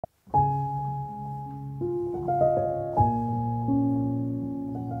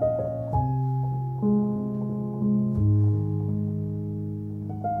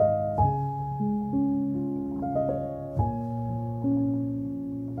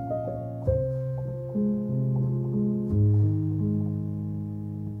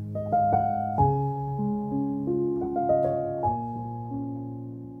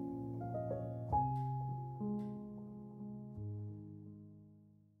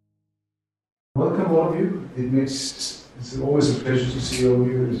welcome all of you. It's always a pleasure to see all of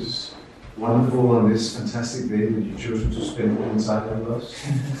you. It's wonderful on this fantastic day that you've chosen to spend inside with us.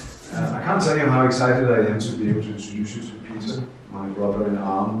 I can't tell you how excited I am to be able to introduce you to Peter, my brother in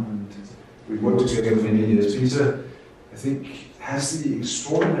arm, and we've worked together for many years. Peter, I think, has the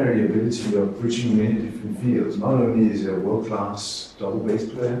extraordinary ability of bridging many different fields. Not only is he a world-class double bass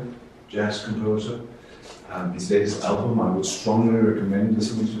player, jazz composer, his latest album, I would strongly recommend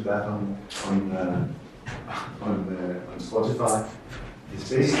listening to that on Spotify. It's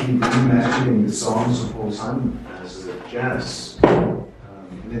basically reimagining the songs of all time as jazz.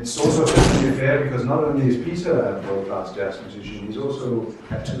 And it's also a affair because not only is Peter a world-class jazz musician, he's also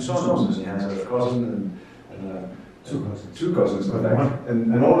had two sons. He has a cousin and two cousins,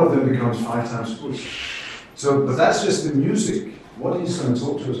 and all of them becomes 5 times push. So, but that's just the music. What he's going to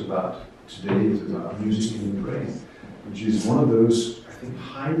talk to us about today is about music in the brain, which is one of those, I think,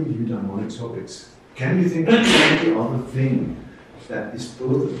 highly eudaimonic topics. Can you think of any other thing that is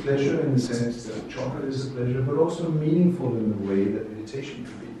both a pleasure in the sense that chocolate is a pleasure, but also meaningful in the way that meditation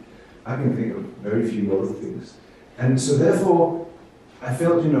can be? I can think of very few other things. And so therefore, I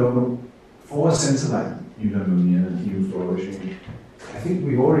felt, for a center like Eudaimonia and Flourishing, I think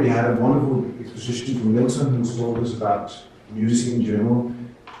we've already had a wonderful exposition from Milton who's told us about music in general.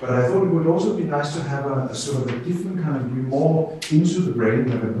 But I thought it would also be nice to have a sort of a different kind of view, more into the brain.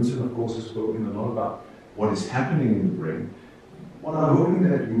 Milton, of course, has spoken a lot about what is happening in the brain. What I'm hoping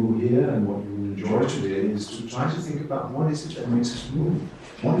that you will hear and what you will enjoy today is to try to think about what is it that makes us move?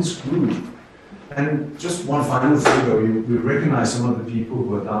 What is groove? And just one final thing though, you recognize some of the people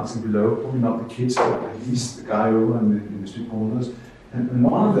who are dancing below, probably not the kids, but at least the guy over in the 2 corners. And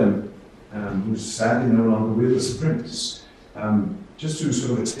one of them, who's sadly no longer with us, a Prince, just to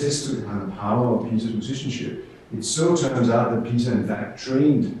sort of attest to the kind of power of Peter's musicianship. It so turns out that Peter in fact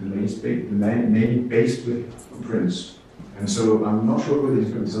trained the main bass player for Prince. And so I'm not sure whether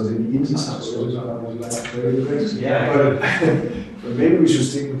he's going to tell us any inside stories about what it's like to play the bass. Yeah, but maybe we should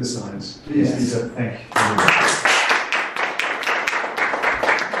stick with the science. Please, yes. Peter. Thank you.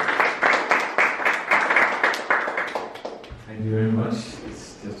 Thank you very much.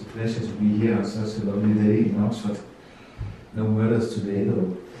 It's just a pleasure to be here on such a lovely day in Oxford. No murders today,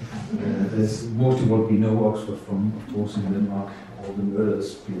 though. That's mostly what we know Oxford from, of course, in Denmark. All the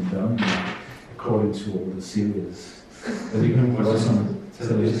murders being done according to all the series that you can watch on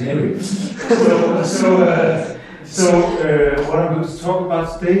television areas. So what I'm going to talk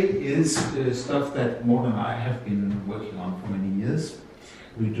about today is stuff that Morten and I have been working on for many years.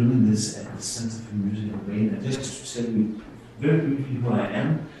 We're doing this at the Center for Music and Brain. And just to tell you very briefly who I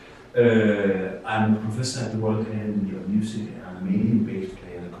am, I'm a professor at the Royal Academy of Music, and I'm mainly a bass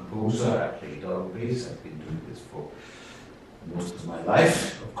player and a composer. I play double bass. I've been doing this for most of my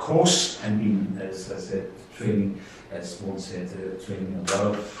life, of course, and been, as I said, training, as one said, training a lot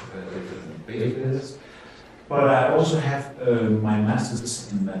of different bass players. But I also have my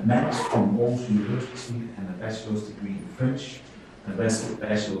master's in mathematics from Aarhus University and a bachelor's degree in French, and a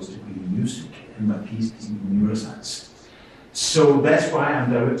bachelor's degree in music, and my PhD in neuroscience. So that's why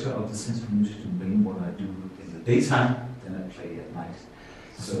I'm director of the Center for Music and Brain. What I do in the daytime, then I play at night.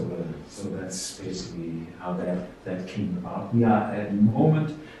 So that's basically how that came about. We are at the moment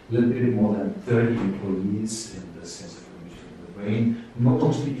a little bit more than 30 employees in the Center for Music and the Brain,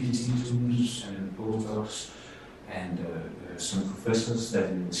 mostly PhD students and postdocs and some professors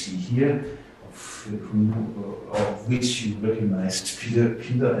that you will see here, of which you recognize Peter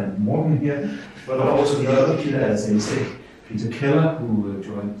and Morten here, but also the other Peter, as they say. Peter Keller, who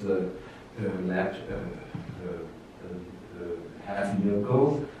joined the lab half a year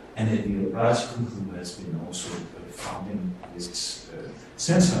ago, and Edwin Brasco, who has been also founding this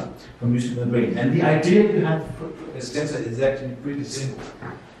Center for Music and the Brain. And the idea behind the center is actually pretty simple.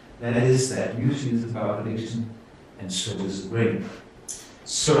 That is that music is about addiction, and so is the brain.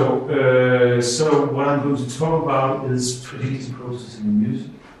 So what I'm going to talk about is predictive processing in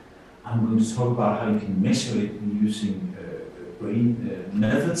music. I'm going to talk about how you can measure it using brain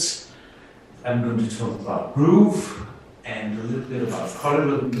methods. I'm going to talk about groove and a little bit about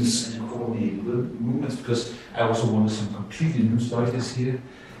polyrhythms and coordinated movements, because I also wanted some completely new studies here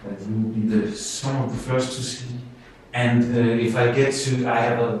that you will be some of the first to see. And if I get to, I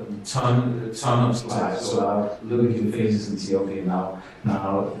have a ton of slides, so I'll look at your faces and see, okay, now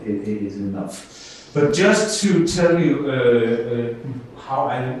it is enough. But just to tell you how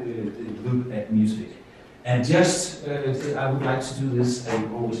I look at music. And just, I would like to do this, I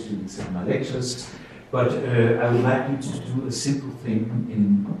always do this in my lectures, but I would like you to do a simple thing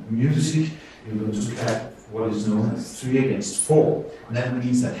in music. You're going to clap what is known as 3 against 4. And that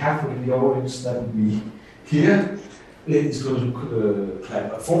means that half of the audience, that would be here, is going to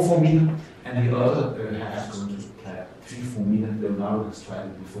clap a 4/4 meter, and the other half is going to clap 3/4 meter. Leonardo has tried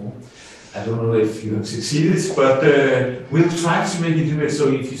it before. I don't know if you have succeeded, but we'll try to make it do it. So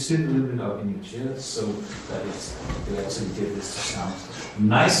if you sit a little bit up in your chairs, so that you actually get this to sound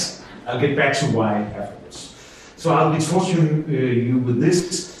nice. I'll get back to why afterwards. So I'll be torturing you with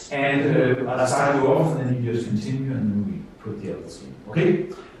this, and I'll start you off, and then you just continue, and then we put the others in. Okay?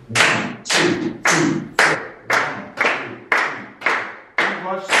 1, 2, 3, 4.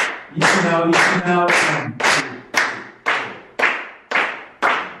 1, 2, 3. Easy now, easy now. 1, 2.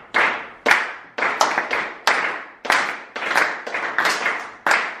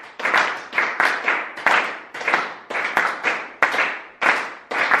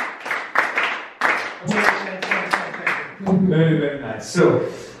 Very, very nice.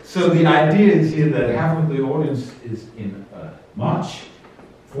 So the idea is here that half of the audience is in a march,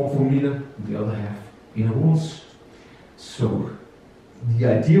 4/4 meter, and the other half in a waltz. So the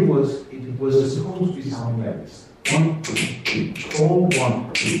idea was it was supposed to be sounding like this. 1, 2, 3, 4,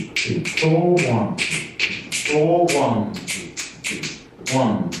 1, 2, 3, 4, 1, 2, 3, 4, 1, 2, 3,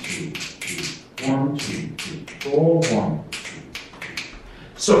 1, 2, 3, 1, 2, 3, 4, 1, 2, 3.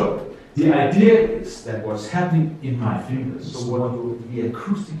 So the idea is that what's happening in my fingers, so what the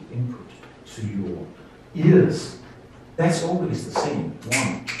acoustic input to your ears, that's always the same,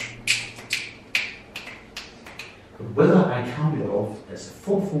 1. But whether I count it off as a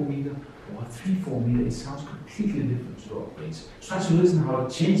 4/4 meter or a 3/4 meter, it sounds completely different to our brains. Try to listen how it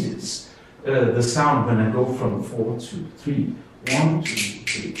changes the sound when I go from 4 to 3. 1, 2,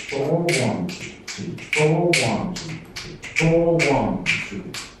 3, 4, 1, 2, 3, 4, 1, 2, 3, 4, 1, 2,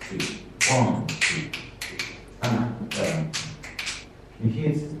 3. 1, 2, 3. You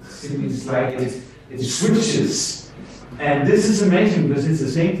hear it's like it switches. And this is amazing because it's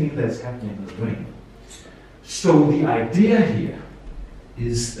the same thing that's happening in the brain. So the idea here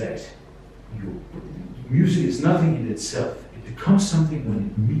is that your music is nothing in itself. It becomes something when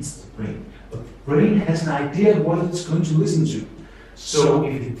it meets the brain. But the brain has an idea of what it's going to listen to. So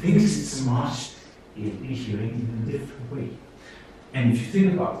if it thinks it's a march, it'll be hearing it in a different way. And if you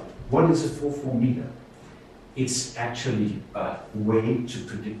think about it, what is a 4/4 meter? It's actually a way to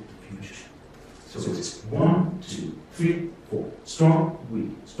predict the future. So it's 1, 2, 3, 4. Strong,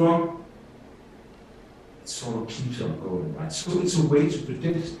 weak, strong. It sort of keeps on going, right? So it's a way to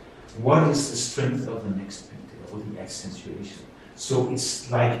predict what is the strength of the next beat or the accentuation. So it's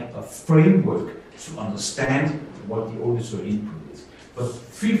like a framework to understand what the auditory input is. But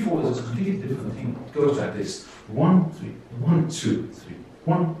 3/4 is a completely different thing. It goes like this: 1, 3, 1, 2, 3.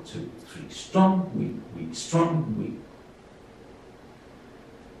 1, 2, 3. Strong, weak, weak, strong, weak.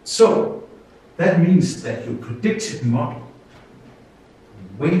 So that means that your predictive model,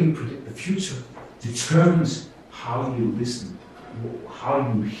 the way you predict the future, determines how you listen, how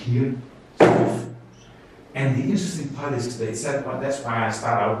you hear stuff. And the interesting part is that that's why I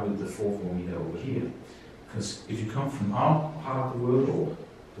start out with the 4/4 meter over here. Because if you come from our part of the world or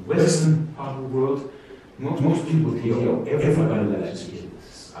the western part of the world, most people hear, everybody likes to hear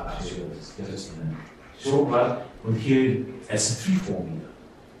this. Just in a short while, will hear it as a 3/4 meter.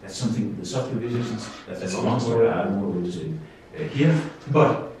 That's something, the subdivisions, that's a long story, I don't know what to say here.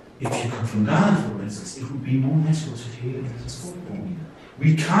 But if you come from Ghana, for instance, it would be more natural to hear it as a 4/4 meter. We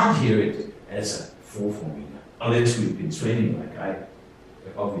can't hear it as a 4/4 meter, unless we've been training like I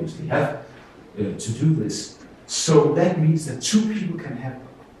obviously have to do this. So that means that two people can have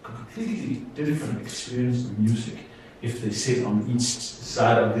completely different experience of music if they sit on each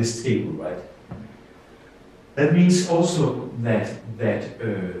side of this table, right? That means also that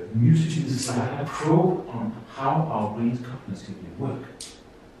music is like a probe on how our brains cognitively work,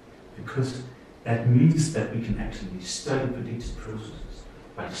 because that means that we can actually study predictive processes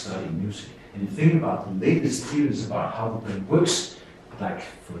by studying music. And you think about the latest theories about how the brain works, like,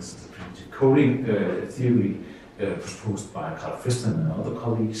 for instance, the predictive coding theory proposed by Carl Friston and other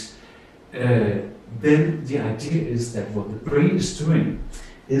colleagues, then the idea is that what the brain is doing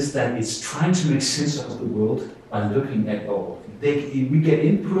is that it's trying to make sense of the world by looking at, we get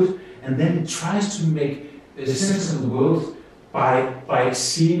input, and then it tries to make sense of the world by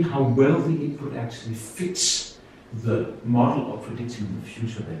seeing how well the input actually fits the model of predicting the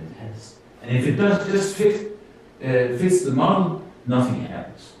future that it has. And if it does just fits the model, nothing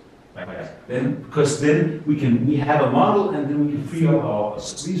happens. Because then we have a model, and then we can free up our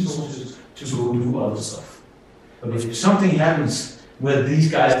resources to go do other stuff. But if something happens where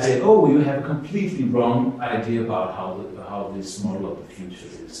these guys say, oh, you have a completely wrong idea about how this model of the future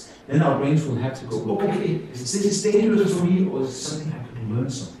is. Then our brains will have to go, okay, is this dangerous for me, or is it something I could learn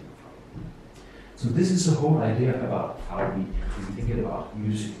something from? So this is the whole idea about how we think about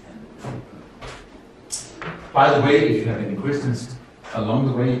music. By the way, if you have any questions along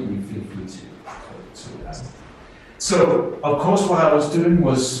the way, you feel free to ask. So, of course, what I was doing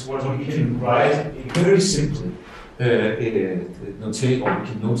was what we can write very simply. Notate, or we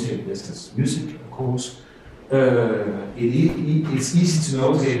can notate this as music, of course. It's easy to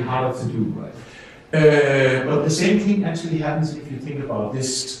notate, harder to do, right? But the same thing actually happens if you think about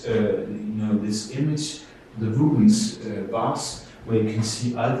this, this image, the Rubens vase, where you can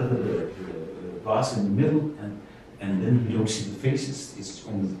see either the vase in the middle, and then you don't see the faces, it's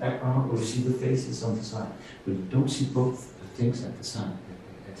only the background, or you see the faces on the side, but you don't see both the things at the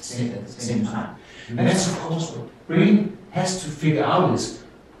same time. And that's of course what the brain has to figure out is,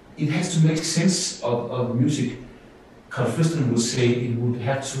 it has to make sense of music. Carl Friston would say it would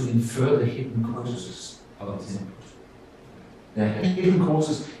have to infer the hidden causes of the input. The hidden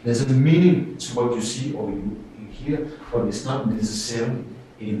causes, there's a meaning to what you see or you hear, but it's not necessarily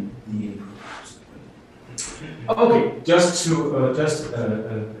in the input. Okay, just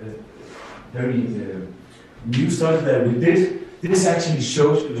very new study that we did. This actually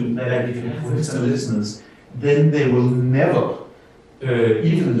shows you that if you have Western listeners, then they will never,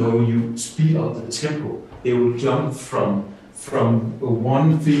 even though you speed up the tempo, they will jump from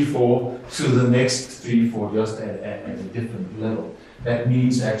 1, 3, 4 to the next 3, 4 just at a different level. That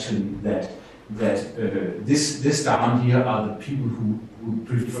means actually that this down here are the people who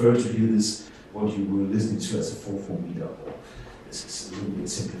prefer to hear this, what you were listening to as a 4/4 meter. This is a little bit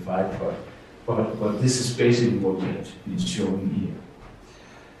simplified, but this is basically what we have been showing here.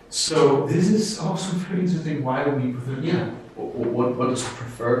 So this is also very interesting why we prefer. Yeah. What does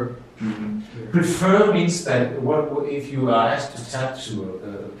prefer mean? Prefer means that if you are asked to tap to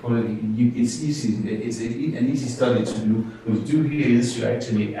a quality, it's easy. It's an easy study to do. What you do here is you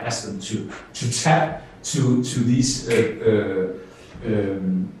actually ask them to tap to these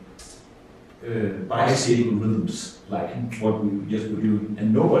bicycle rhythms, like what we just were doing,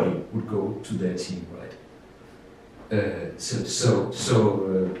 and nobody would go to their team, right? So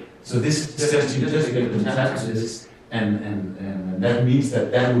this is just you just get them tap to this. And that means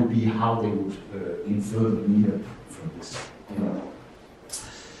that would be how they would infer the meaning from this. You know.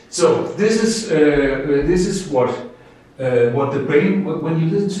 So this is what the brain, when you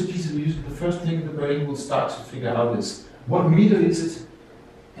listen to a piece of music, the first thing the brain will start to figure out is what meter is it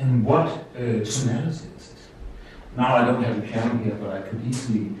and what tonality is it. Now I don't have a piano here, but I could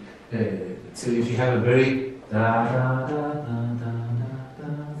easily tell if you have a very da da da da da da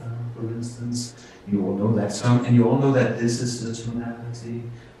da, for instance. You all know that song, and you all know that this is the tonality.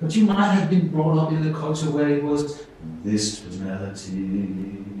 But you might have been brought up in a culture where it was this tonality.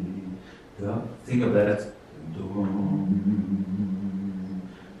 Yeah, think of that.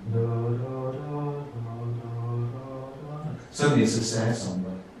 Suddenly it's a sad song,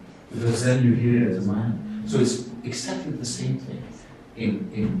 right? Because then you hear it as a minor. So it's exactly the same thing in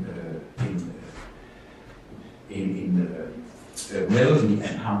melody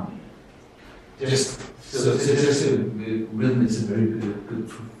and harmony. Rhythm is a very good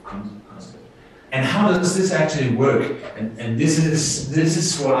proof concept. And how does this actually work? And this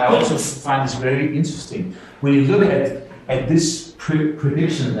is what I also find is very interesting. When you look at this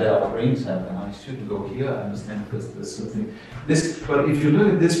prediction that our brains have, and I shouldn't go here, I understand, because there's something. But if you look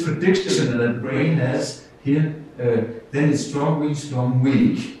at this prediction that the brain has here, then it's strong,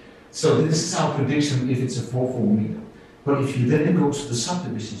 weak. So this is our prediction if it's a 4/4 meter. But if you then go to the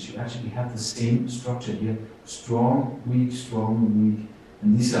subdivisions, you actually have the same structure here. Strong, weak,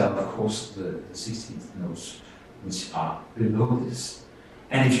 and these are, of course, the 16th notes, which are below this.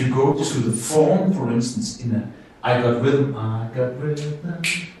 And if you go to the form, for instance, in a I got rhythm, then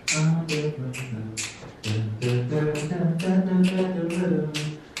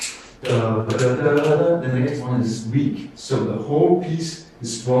the next one is weak. So the whole piece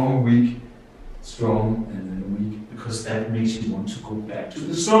is strong, and then weak, because that makes you want to go back to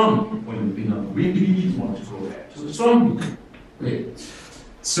the strong. When you've been on the weak beat, you want to go back to the strong beat. Okay.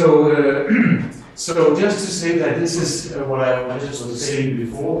 So just to say that this is what I just was saying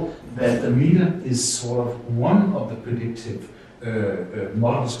before, that the meter is sort of one of the predictive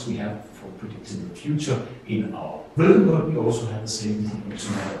models we have for predicting the future in our rhythm, but we also have the same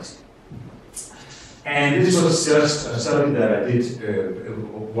tonality. And this was just a study that I did,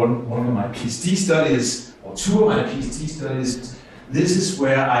 one of my PhD studies, or two of my PhD studies. This is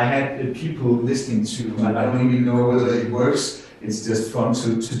where I had people listening to, and I don't even know whether it works, it's just fun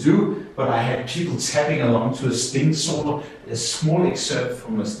to do. But I had people tapping along to a Sting solo, a small excerpt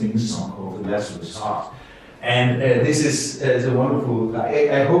from a Sting song called "The Lazarus Heart." And this is a wonderful.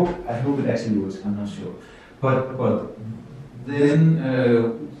 I hope it actually works. I'm not sure, but then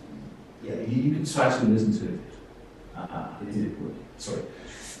yeah, you can try to listen to it. It did work. Sorry,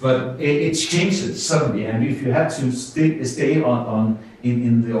 but it changes suddenly, and if you have to stay on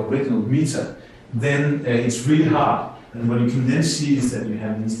in the original meter, then it's really hard. And what you can then see is that you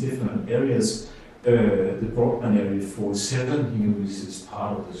have these different areas. The Broadband area 47 here, which is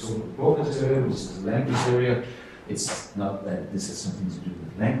part of the sort of broadcast area, which is the language area. It's not that this has something to do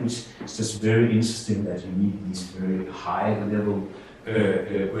with language. It's just very interesting that you need these very high level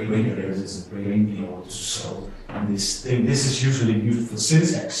brain areas, the brain in order to solve this thing. This is usually used for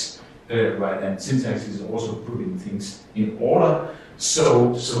syntax, right? And syntax is also putting things in order.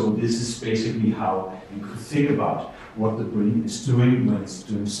 So this is basically how you could think about what the brain is doing when it's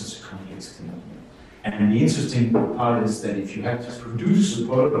doing such a complex thing. And the interesting part is that if you have to produce the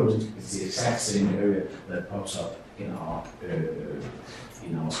product, it's the exact same area that pops up in our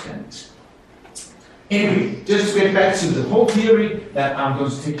scanners. Anyway, just to get back to the whole theory that I'm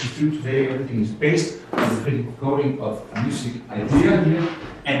going to take you through today, everything is based on the critical coding of music idea here.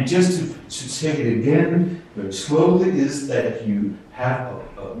 And just to take it again very slowly, is that you have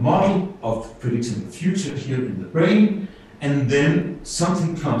a model of predicting the future here in the brain, and then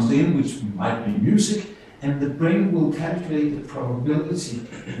something comes in which might be music, and the brain will calculate the probability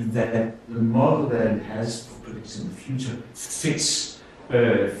that the model that it has for predicting the future fits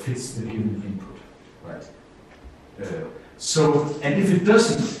the given input, right? And if it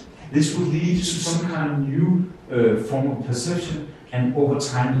doesn't, this will lead to some kind of new form of perception and over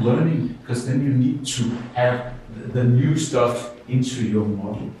time learning, because then you need to have the new stuff into your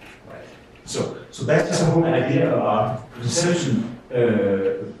model. So that's the whole idea about perception,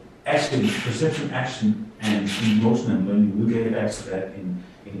 action, and emotion and learning. We'll get back to that in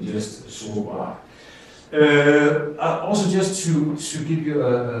just a short while. Also, just to give you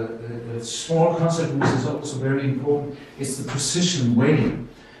a small concept, which is also very important, it's the precision weighting.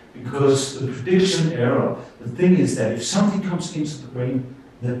 Because the prediction error, the thing is that if something comes into the brain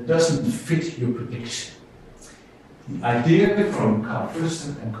that doesn't fit your prediction, the idea from Carl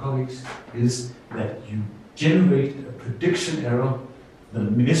Friston and colleagues is that you generate a prediction error, the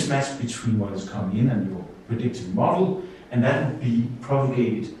mismatch between what is coming in and your predicted model, and that will be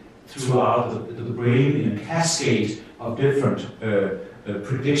propagated throughout the brain in a cascade of different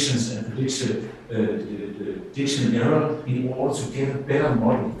predictions and prediction error in order to get a better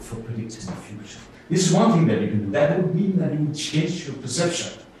model for predicting the future. This is one thing that you can do. That would mean that you would change your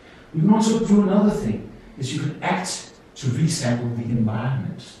perception. You can also do another thing, is you can act to resample the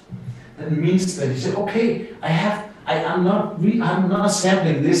environment. That means that you say, okay, I'm not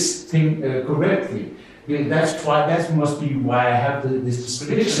sampling this thing correctly. That must be why I have this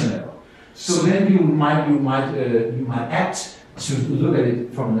prediction error. So then you might act to look at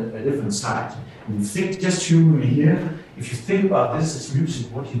it from a different side. And you think, just humor me here, if you think about this as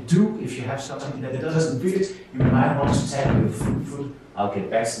music, what you do if you have something that doesn't fit, you might want to tap your foot. I'll get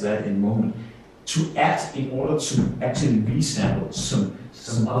back to that in a moment. To act in order to actually resample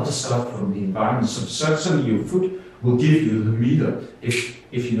some other stuff from the environment. So certainly your foot will give you the meter if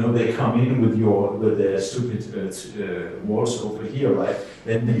you know they come in with their stupid walls over here, right?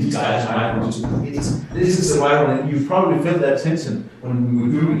 Then these guys might want to. This is the right one, and you probably felt that tension when we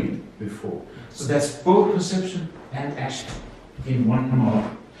were doing it before. So that's both perception and action in one model.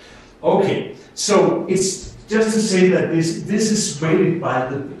 Okay, so it's just to say that this is weighted by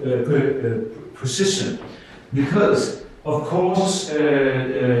the precision, because of course,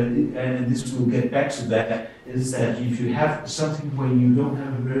 and this will get back to that, is that if you have something where you don't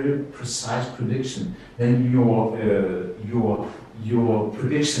have a very precise prediction, then your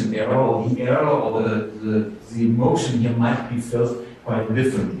prediction error, or the error, or the emotion here might be felt quite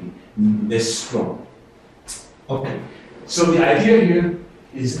differently, less strong. Okay, so the idea here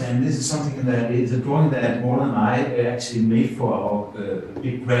is, and this is something that is a drawing that Morten and I actually made for our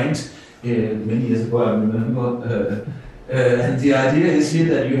big grant many years ago, I remember. And the idea is here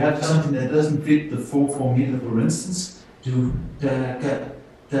that you have something that doesn't fit the 4/4 meter, for instance. Do da ga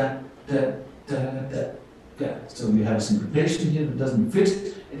da da da da da. So you have a syncopation here that doesn't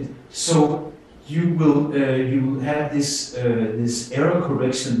fit. So you will have this error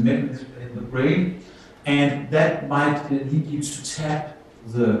correction mechanism in the brain, and that might lead you to tap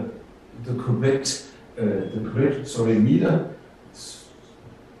the correct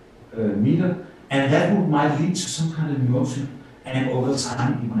meter. And that might lead to some kind of emotion, and over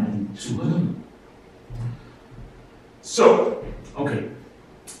time it might lead to learning. So, okay,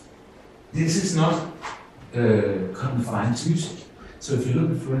 this is not confined to music. So if you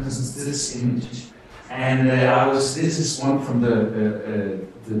look at, for instance, this image, and this is one from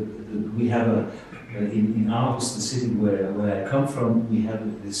we have in Aarhus, the city where I come from, we have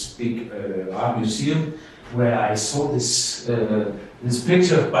this big art museum where I saw this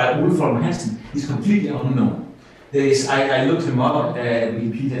picture by Ulf von Hansen. He's completely unknown. I looked him up at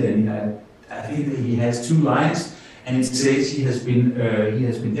Wikipedia, and I think that he has 2 lines, and it says he has been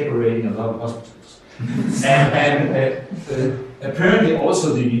decorating a lot of hospitals, and apparently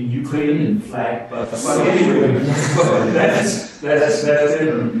also the Ukrainian flag. But anyway, that's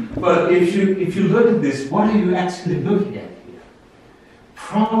it. But if you look at this, what are you actually looking at here?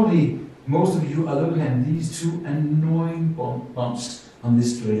 Probably most of you are looking at these 2 annoying bumps on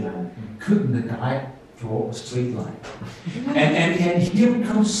this straight line. Couldn't the guy draw a straight line? And here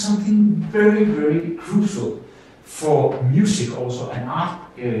comes something very, very crucial for music also, and art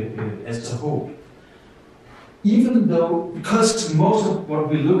as a whole. Even though, because most of what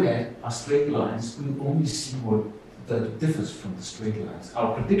we look at are straight lines, we only see what that differs from the straight lines.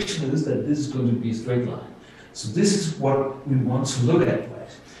 Our prediction is that this is going to be a straight line. So this is what we want to look at,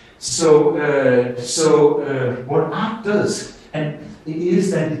 right? So what art does, and it is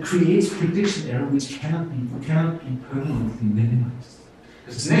that it creates prediction error which cannot be permanently minimized.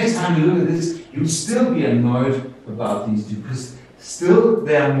 Because next time you look at this, you'll still be annoyed about these 2, because still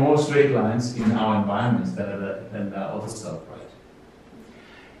there are more straight lines in our environments than the other stuff, right?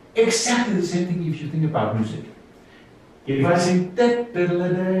 Exactly the same thing if you think about music. If I sing da da da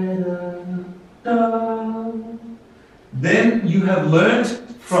da da, then you have learned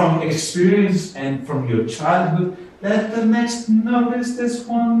from experience and from your childhood that the next note is this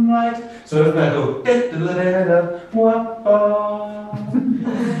one, right? So if I go da da da da da,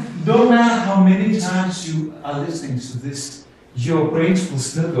 don't matter how many times you are listening to this, your brains will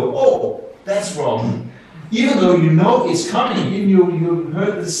still go, oh, that's wrong. Even though you know it's coming, even you've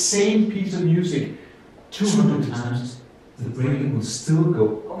heard the same piece of music 200 times, the brain will still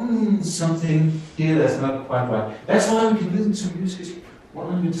go, something here that's not quite right. That's why we can listen to music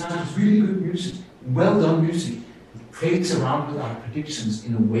 100 times, really good music, well done music. It plays around with our predictions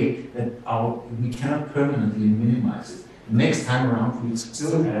in a way that we cannot permanently minimize it. Next time around, we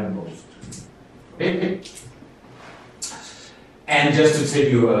still have most. Okay? And just to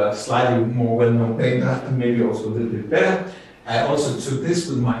tell you a slightly more well-known thing, maybe also a little bit better, I also took this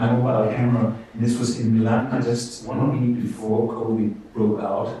with my mobile camera. This was in Milan just 1 week before COVID broke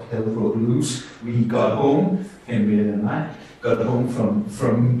out, hell broke loose. We got home, Henriette and I got home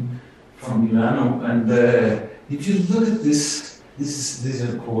from Milano, and if you look at this is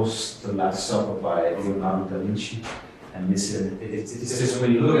of course the Last Supper by Leonardo da Vinci, and it's just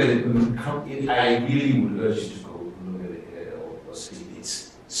when you look at it, I really would urge you to go look at it or see it.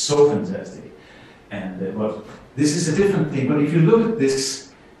 It's so fantastic, and but this is a different thing. But if you look at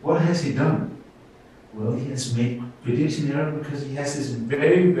this, what has he done? Well, he has made prediction error because he has this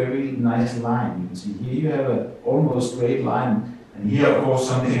very, very nice line. You can see here you have an almost straight line, and here of course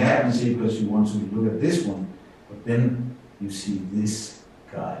something happens here because you want to look at this one, but then you see this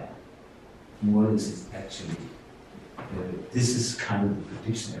guy. What is it actually? This is kind of the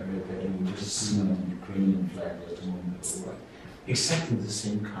prediction area that you just see on the Ukrainian flag at the moment. Right? Exactly the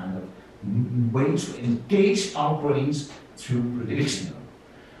same kind of way to engage our brains through prediction.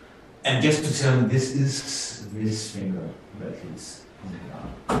 And just to tell you, this is this finger that is on the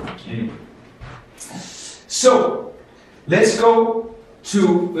arm. Anyway. So, let's go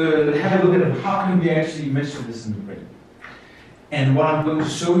to have a look at how can we actually measure this in the brain. And what I'm going to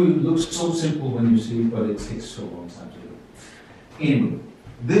show you looks so simple when you see it, but it takes so long time to do. Anyway,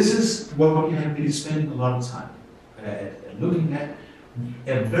 this is what we have been spending a lot of time looking at.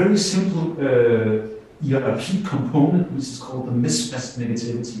 A very simple ERP component, which is called the mismatch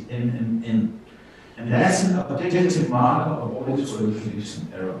negativity, NMN. And that's an objective marker of auditory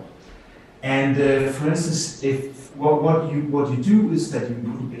prediction error. And for instance, if what you do is that you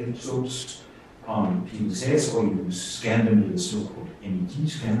put electrodes on people's heads, or you scan them with a so-called MEG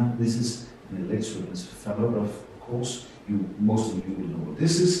scanner. This is an electroencephalograph, of course. Most of you will know what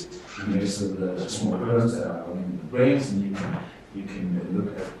this is. You measure the small currents that are going in the brains, and you can look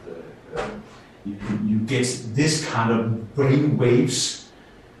at you get this kind of brain waves.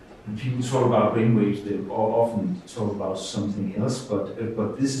 When people talk about brain waves, they often talk about something else, but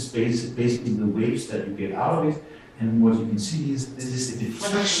this is basically the waves that you get out of it. And what you can see is this is the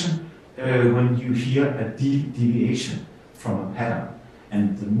diffraction when you hear a deviation from a pattern.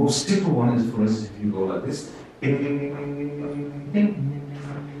 And the most simple one is, for instance, if you go like this.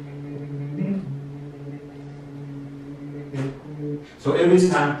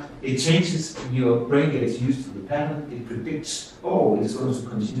 every time it changes, your brain gets used to the pattern. It predicts, oh, it's going to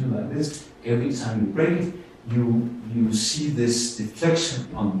continue like this. Every time you break it, you see this deflection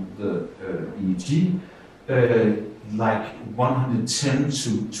on the EEG, like 110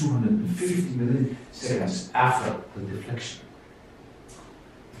 to 250 milliseconds after the deflection.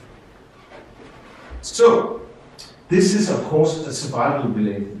 So, this is of course a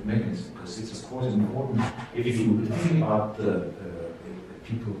survival-related mechanism, because it's of course important if you think about the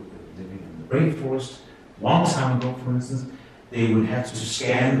people living in the rainforest. Long time ago, for instance, they would have to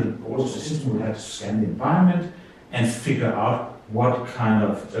scan the system would have to scan the environment and figure out what kind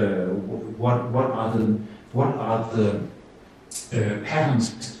of what are the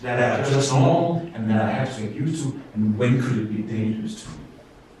patterns that are just normal and that I have to get used to, and when could it be dangerous to me.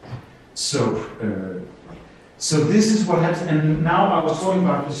 So this is what happens, and now I was talking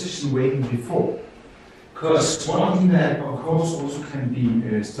about precision weighting before, because one thing that of course also can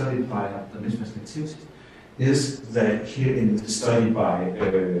be studied by the mismatch activity is that here in the study by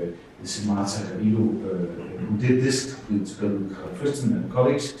Marta Garrido, who did this together with Carl Friston and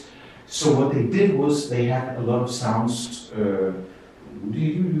colleagues. So what they did was they had a lot of sounds, something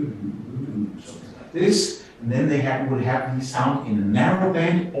like this, and then they would have these sound in a narrow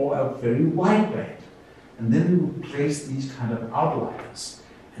band or a very wide band. And then they would place these kind of outliers.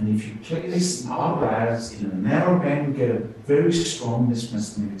 And if you place outliers in a narrow band, you get a very strong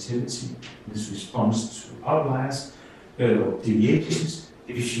mismatch negativity. This responds to outliers or deviations.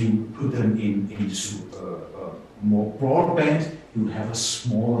 If you put them into a more broad band, you have a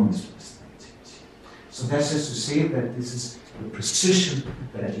smaller mismatch negativity. So that's just to say that this is the precision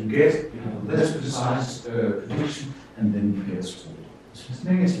that you get. You have a less precise prediction, and then you get a smaller mismatch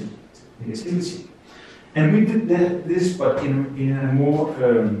negativity. And we did this, but in a more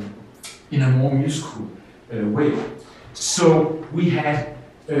musical way. So we had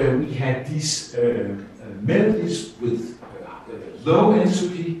these melodies with low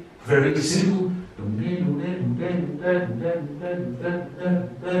entropy, very simple.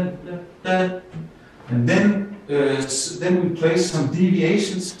 And then we play some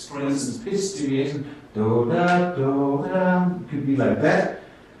deviations, for instance, pitch deviation. Do da do da. It could be like that.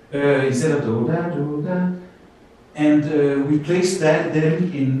 Instead of do da do da, and we place that then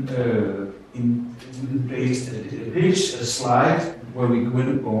we placed a pitch, a slide where we went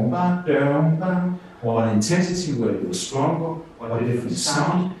to boom bam bam bam, or an intensity where it was stronger, or a different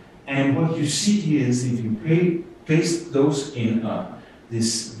sound. And what you see here is if you place those in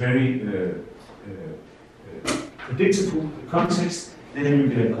this very predictable context, then you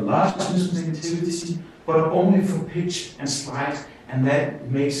get a large mismatch negativity, but only for pitch and slide. And that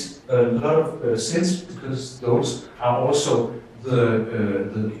makes a lot of sense, because those are also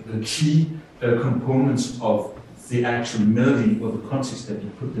the key components of the actual melody or the context that you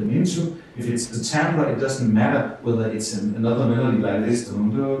put them into. If it's the timbre, it doesn't matter whether it's another melody like this,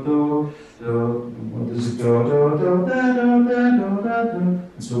 and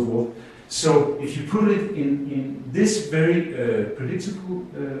so forth. So if you put it in this very predictable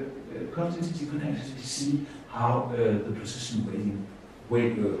context, you can actually see how the precision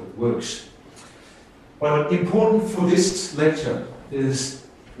weighting works. But important for this lecture is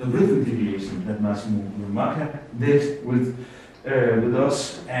the rhythm deviation that Massimo Linacre did with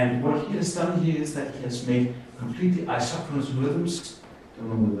us. And what he has done here is that he has made completely isochronous rhythms. Don't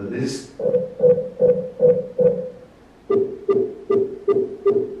know whether this.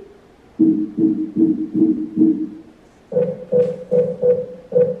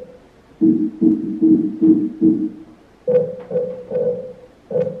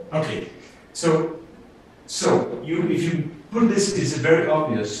 Okay, so if you put this, it's very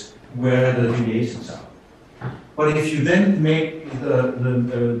obvious where the deviations are. But if you then make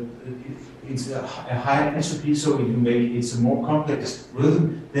it's a higher entropy, so if you make it's a more complex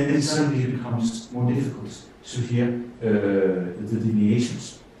rhythm, then it suddenly becomes more difficult to hear the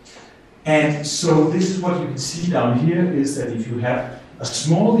deviations. And so this is what you can see down here, is that if you have a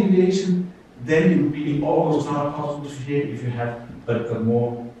small deviation, then it would be almost not possible to hear if you have a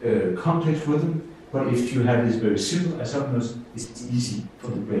more complex rhythm. But if you have this very simple isochronous, it's easy for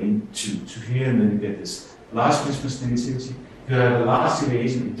the brain to hear, and then you get this large mismatch negativity. If you have a large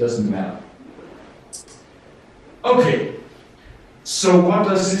deviation, it doesn't matter. Okay, so what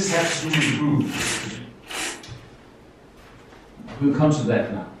does this have to do with groove? We'll come to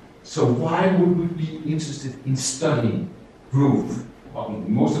that now. So why would we be interested in studying groove? Well,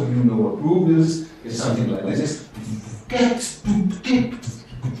 most of you know what groove is. It's something like this.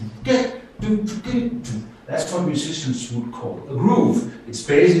 That's what musicians would call a groove. It's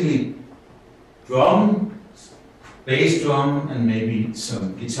basically drum, bass drum and maybe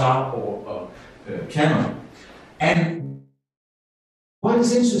some guitar or piano. And what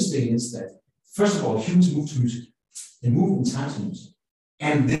is interesting is that, first of all, humans move to music. They move in time to music.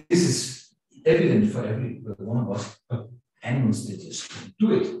 And this is evident for every one of us, but animals, they just can't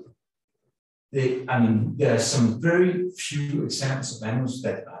do it. There are some very few examples of animals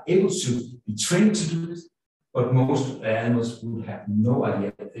that are able to be trained to do it, but most animals would have no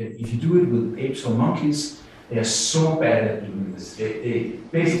idea. If you do it with apes or monkeys, they are so bad at doing this. They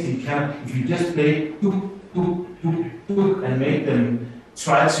basically cannot, if you just play boop, boop, boop, boop, and make them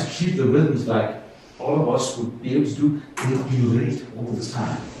try to keep the rhythms like all of us would be able to do, they'll be late all the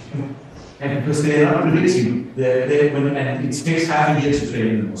time. And because they are not predicting, and it takes half a year to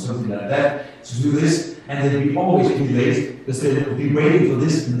train them or something like that to do this, and they'll be always be late because they'll be waiting for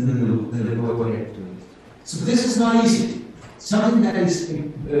this and then they'll go ahead to do it. So this is not easy. Something that is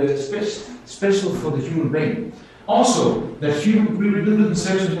special for the human brain. Also, the human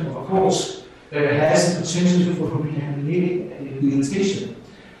perception, of course, has the potential for rehabilitation.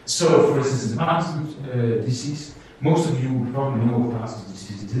 So, for instance, in Parkinson's disease, most of you probably know what Parkinson's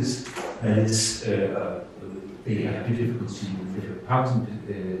disease it is. That is, they have difficulty with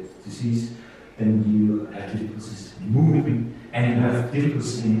Parkinson's disease, then you have difficulties in moving, and you have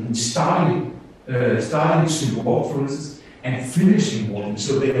difficulties in starting to walk, for instance, and finishing walking.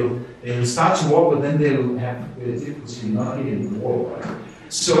 So they'll start to walk, but then they'll have difficulty in not getting the water. Right?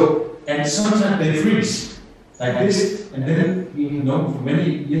 So, and sometimes they freeze like this, and then you know for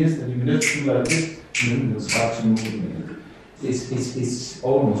many years that you just do like this, and then they'll start to move again. It's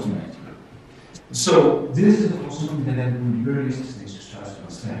almost magic. So this is also something that would be very interesting to try to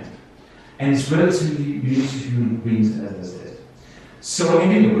understand. And it's relatively unique to human beings, as I said. So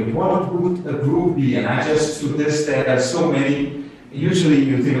anyway, what would a groove be? And I just took this, there are so many. Usually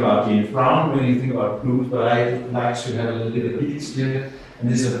you think about James Brown when you think about blues, but I like to have a little bit of beats here.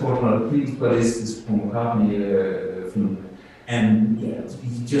 And this is of course not a beat, but it's this Paul McCartney film. And yeah,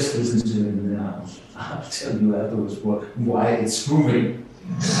 you just listen to it and then I'll tell you afterwards why it's grooving.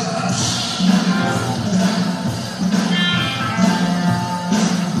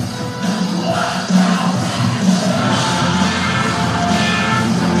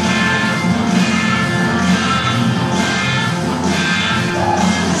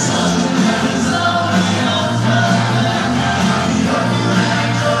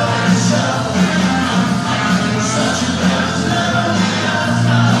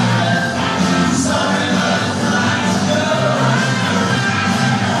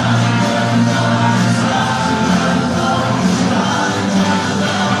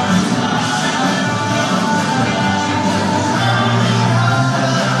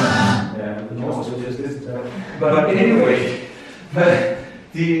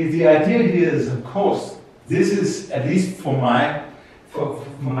 The idea here is, of course, this is, at least for my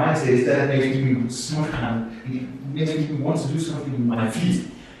taste, that makes me some kind of, makes me want to do something with my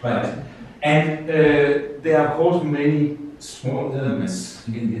feet, right? And there are, of course, many small elements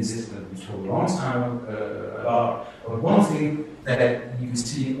in this that we talked a long time about. But one thing that you can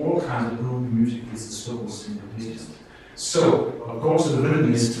see in all kinds of groove music is the so-called syncopation. So, of course, the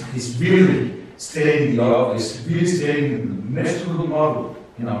rhythm is really staying in the obvious, really staying in the metrical model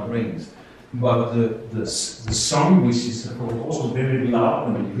in our brains. But the song, which is of course also very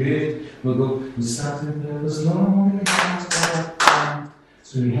loud when you hear it, will go, we start with the slow.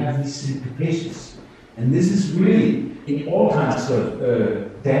 So we have these syncopations. And this is really, in all kinds of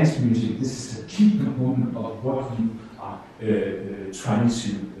dance music, this is a key component of what you are trying to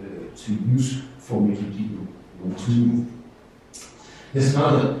use for making people want to move. There's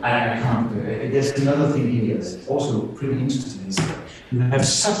another, there's another thing here that's also pretty interesting, is that you have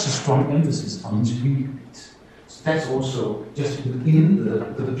such a strong emphasis on intermediate beats. So that's also, just within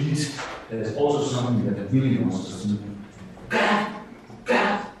the beat, there's also something that really wants us to do.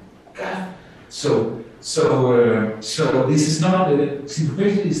 So this is not,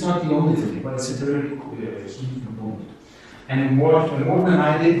 syncopation is not the only thing, but it's a very key component. And what Morten and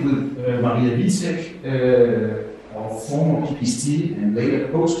I did with Maria Witek, our former PhD and later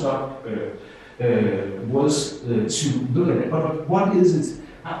postdoc, was to look at it. But what is it?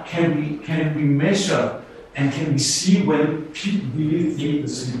 Can we measure and can we see when people really think the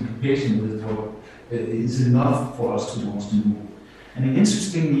syncopation is enough for us to want to move? And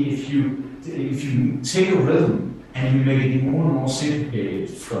interestingly, if you take a rhythm and you make it more and more syncopated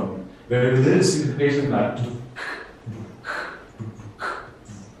from very little syncopation like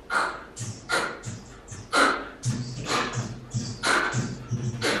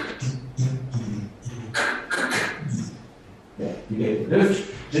and left.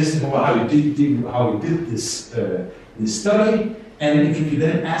 This is how we did this study. And if you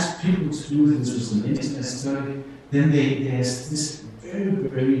then ask people to do this was an internet study, then there's this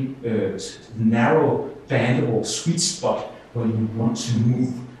very narrow band or sweet spot where you want to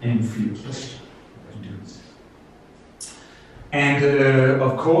move and you feel pleasure to do this. And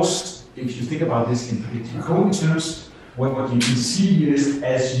of course, if you think about this in predictive coding terms, what you can see is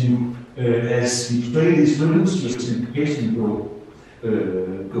as we play these rhythms, your simplification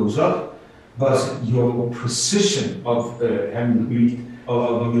goes up, but your precision of having the beat,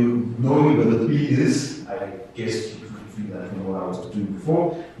 of you knowing where the beat is, I guess you could feel that from what I was doing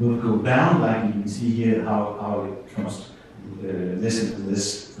before, will go down, like you can see here how it becomes less and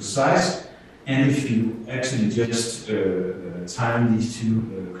less precise. And if you actually just time these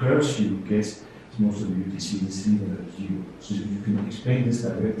two curves, you get, most of you can see this in the view. So you can explain this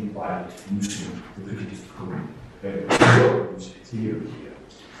directly by using the predictive coding theory here.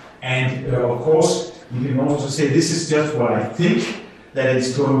 And of course, you can also say this is just what I think that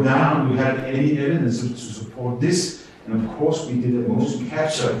it's going down. We have any evidence to support this. And of course, we did a motion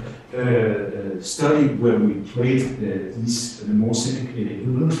capture study where we played these more simplified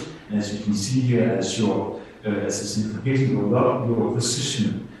rhythms. And as you can see here, as the simplification goes up, your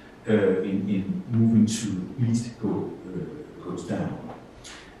precision in moving to beat goes down.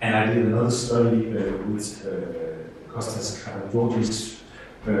 And I did another study with Kostas Karagiorgis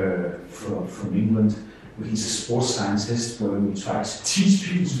from England, where he's a sports scientist, where we try to teach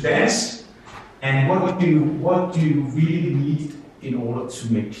people to dance. And what do you really need in order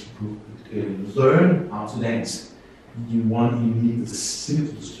to make people learn how to dance? You need the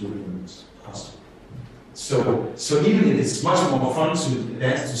simplest rhythms possible. So even if it's much more fun to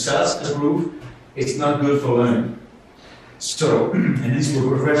dance to salsa groove, it's not good for learning. So, and these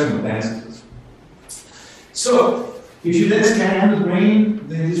were professional dancers. So, if you then scan the brain,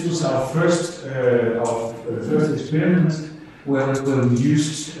 then this was our first experiment where we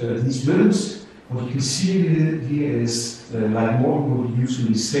used these rhythms. What you can see here is, like Morten would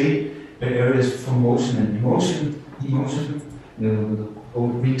usually say, areas for motion and emotion. The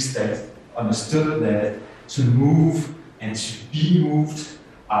old Greeks that understood that to move and to be moved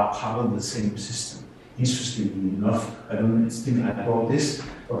are part of the same system. Interestingly enough, I don't think I brought this,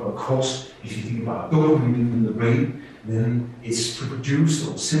 but of course, if you think about dopamine in the brain, then it's produced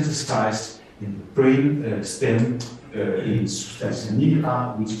or synthesized in the brain stem in substantia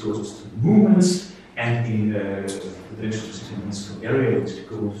nigra, which goes to the movements, and in the ventricular area, which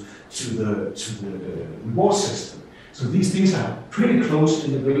goes to the reward system. So these things are pretty close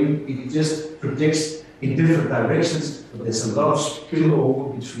in the brain. It just predicts in different directions, but there's a lot of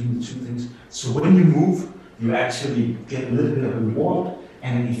spillover between the two things. So when you move, you actually get a little bit of reward,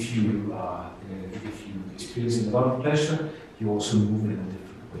 and if you experience a lot of pleasure, you also move in a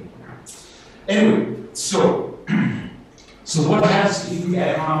different way. Anyway, so what happens if we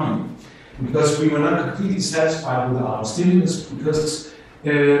add harmony? Because we were not completely satisfied with our stimulus, because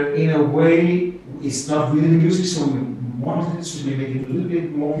in a way it's not really music, so we wanted to make it a little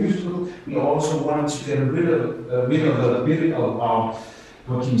bit more musical. We also wanted to get rid of a bit of our,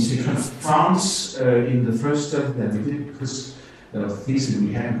 what can you say, confounds in the first study that we did, because there were things that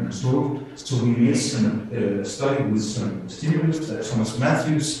we hadn't controlled. So we made some study with some stimulus, Thomas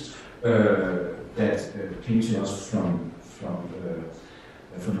Matthews, that came to us from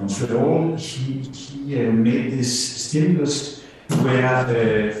Montreal. He made this stimulus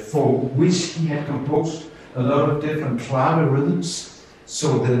where, for which he had composed a lot of different clave rhythms.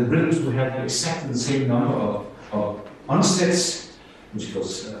 So the rhythms would have exactly the same number of onsets, which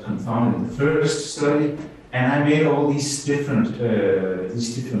was confounded in the first study. And I made all these different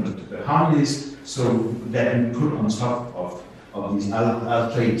harmonies, so that we put on top of these.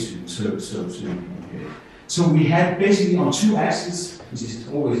 I'll play to so we had basically on two axes, which is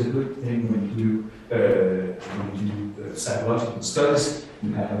always a good thing when you do psychological studies.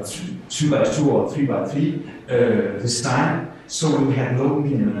 You have a 2x2 or 3x3 design. So we had low,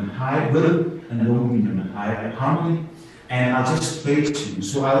 medium, and high rhythm, and low, medium, and high harmony. And I'll just play it to you.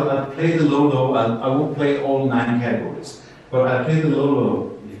 So I'll play the low. I won't play all 9 categories, but I'll play the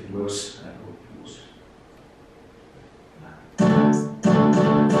low if it works. I hope it works.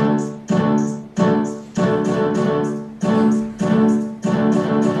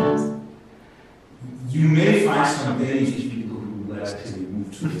 You may find some Danish people who will actually move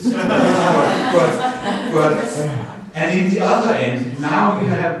to this. And in the other end, now you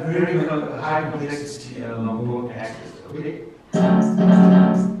have very high complexity along both axes. Okay.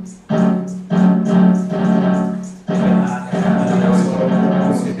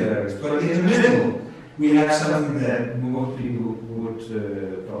 But in the middle, we have something that most people would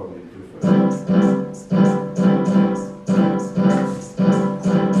would probably prefer.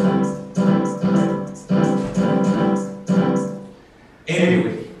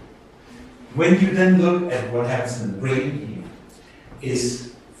 Anyway, when you then look at what happens in the brain here,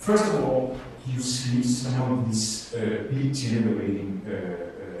 is first of all, you see some of these beat generating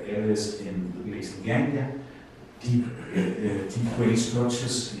areas in the basal ganglia, deep brain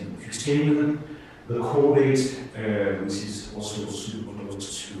structures in the putamen, the caudate, which is also super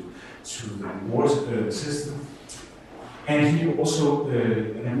close to the reward system. And he also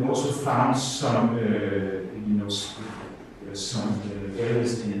and we also found some some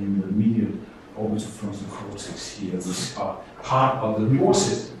areas in the medial orbital frontal cortex here, which are part of the reward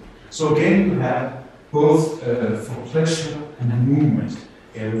system. So again, you have both for pleasure and movement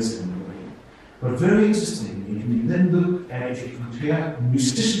areas in the brain. But very interesting, if you then look at, if you compare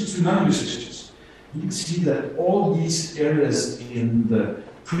musicians to non-musicians, you can see that all these areas in the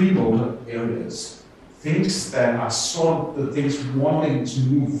premotor areas, things that are sort of the things wanting to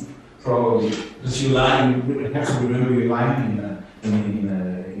move, probably, because you're lying, you have to remember you're lying in a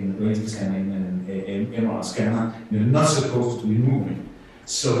brain scanner, in an MRI scanner, you're not supposed to be moving.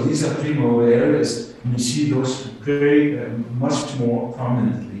 So these are premotor areas, and you see those very much more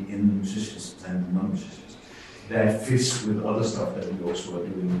prominently in the musicians than the non-musicians. That fits with other stuff that we also are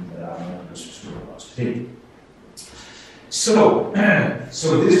doing that I'm not going to talk about today. So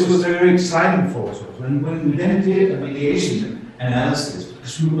this was very exciting for us. And when we then did a mediation analysis,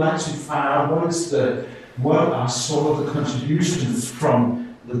 because we would like to find out what are sort of the contributions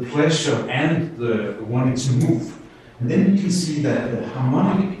from the pleasure and the wanting to move. And then you can see that the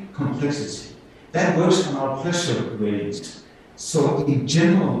harmonic complexity, that works on our pleasure ratings. So in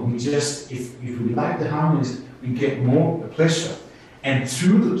general, we just, if we like the harmonies, we get more pleasure. And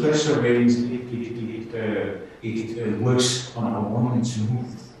through the pleasure ratings, it works on our wanting to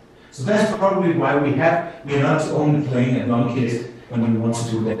move. So that's probably why we're not only playing at one kit when we want to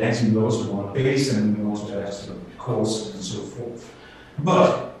do that dancing, we also want bass and we also have sort of chords and so forth.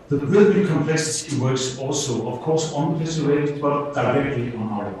 But the rhythmic complexity works also, of course, on the pleasure ratings, but directly on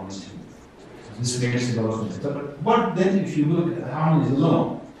our wanting to move. So this makes a lot of sense. But what then if you look at harmonies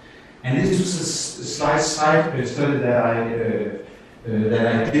alone? And this was a side study that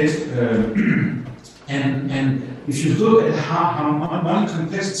I did. And if you look at harmonic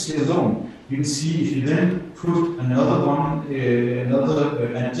complexity alone, you can see if you then put another one,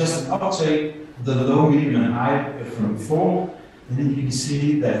 and just an uptake, the low, medium, and high from before, and then you can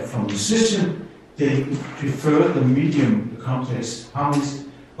see that from musician, they prefer the medium, the complex harmonies,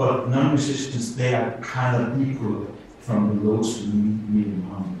 but non-musicians, they are kind of equal from the low to the medium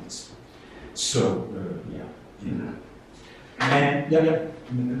harmonies. So, yeah. And,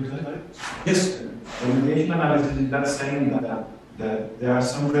 yes? In the mediation analysis, that's saying that there are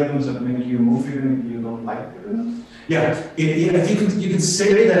some rhythms that make you move even if you don't like the rhythm? Yeah, you can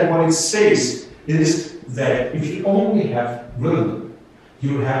say that what it says is that if you only have rhythm,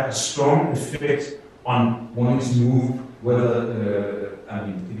 you have a strong effect on wanting to move, whether,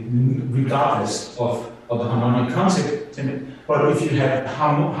 regardless of the harmonic concept. But if you have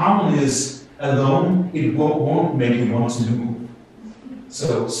harmonies alone, it won't make you want to move.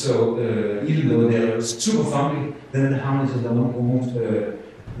 So even though they're super funky, then the harmonies alone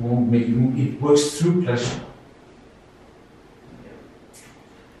won't make you move. It works through pleasure.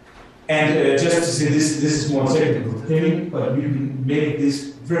 And just to say this is more technical thing, but we can make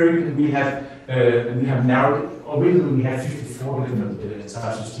this very. We have narrowed. Originally we had 54 different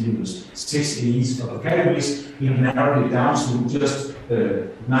types of stimulus, 6 in each of the categories. We have narrowed it down to just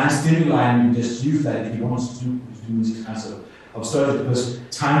 9 stimuli, and you just use that if you want to do these kinds of studies, because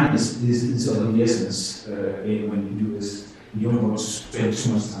time is of the essence when you do this. You don't want to spend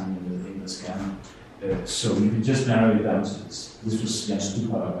too much time in the scanner. So you can just narrow it down to this. This was just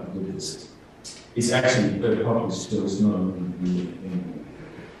too hard to do this. It's actually very published, so it's not really anymore.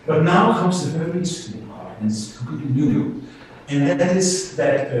 But now comes the very interesting part, and it's completely new. And that is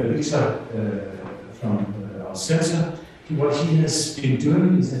that Victor from our center, what he has been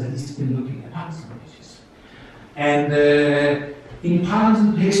doing is that he's been looking at Parkinson patients. And in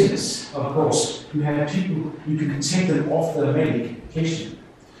Parkinson patients, of course, you have people, you can take them off their medication.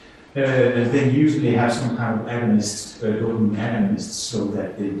 They usually have some kind of agonist, dopamine agonist, so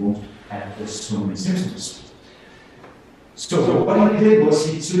that they won't have so many symptoms. So what he did was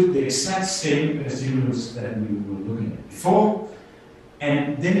he took the exact same stimulus that we were looking at before,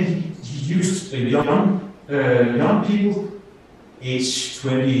 and then he used young people, age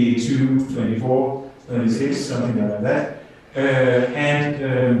 22, 24, 26, something like that,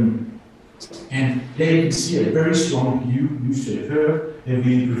 and And there you can see a very strong U-shaped curve. They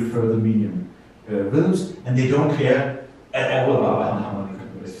really prefer the medium rhythms, and they don't care at all about harmonic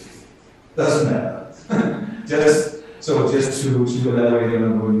complexity. Doesn't matter. just to elaborate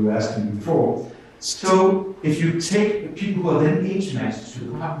on what you were asking before. So if you take people who are then age matched to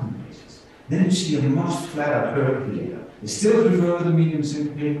the partner basis, then you see a much flatter curve here. They still prefer the medium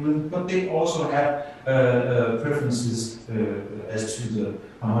syncopated rhythm, but they also have preferences as to the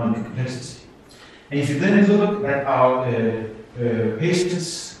harmonic complexity. And if you then look at our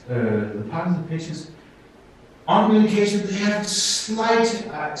patients, the Parkinson patients, on medication they have slight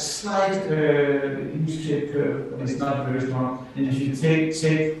U-shaped curve, but it's not very strong. And if you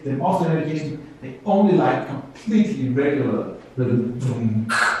take them off the medication, they only like completely regular rhythm,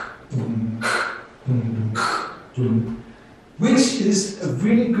 which is a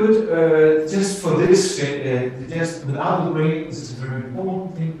really good, just for this, just without the brain, this is a very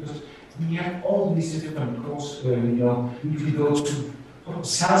important thing, because we have all these different courses, you know, you can go to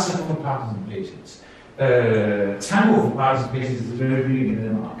salsa for Parkinson patients, tango for Parkinson patients is very big in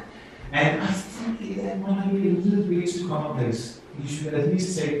Denmark. And I think that might be a little bit too complex. You should at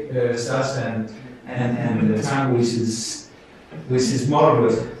least take salsa and tango, which is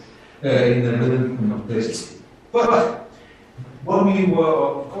moderate in the rhythm complexity. But what we were,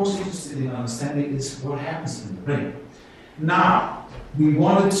 of course, interested in understanding is what happens in the brain. Now, we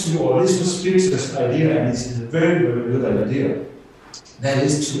wanted to, or this was Spitzer's idea, and this is a very, very good idea, that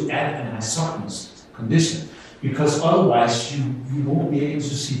is to add an isomorphous condition, because otherwise you won't be able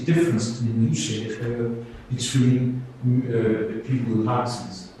to see difference in the U-shape between people with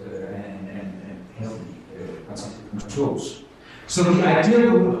Parkinson's and healthy Parkinson's controls. So the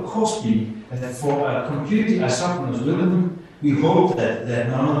idea would, of course, be that for a completely isochronous rhythm, we hope that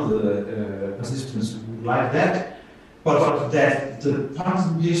none of the participants would like that, but that the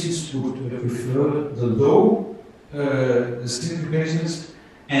Parkinson patients would prefer the low syncopations,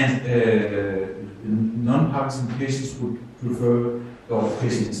 and non-Parkinson patients would prefer, or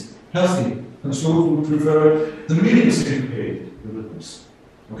patients healthy control would prefer the medium syncopated rhythms.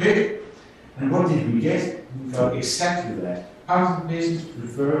 Okay? And what did we get? We got exactly that. Parkinson patients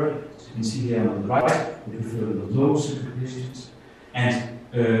prefer, as you can see here on the right, they prefer the low syncopations, and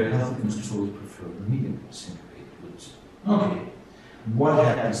healthy controls prefer the medium syncopated rhythms. Okay, what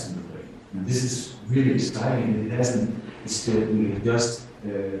happens in the brain? And this is really exciting. It hasn't, we have just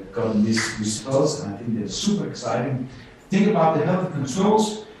gotten these results, and I think they're super exciting. Think about the healthy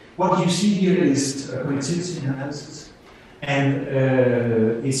controls. What you see here is connectivity analysis. And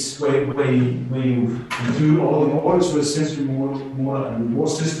it's where you do all the auditory, sensory, motor, and reward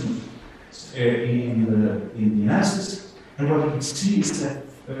systems in the analysis. And what you can see is that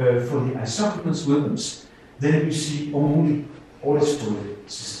for the isochronous rhythms, then you see only auditory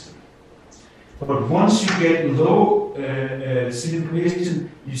system. But once you get low syncopation,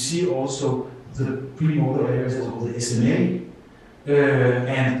 you see also the premotor areas of the SMA.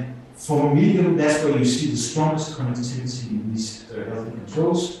 And for medium, that's where you see the strongest connectivity in these healthy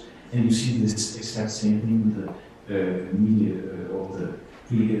controls, and you see this exact same thing with the media or the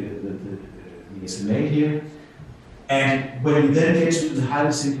SMA here. And when you then get to the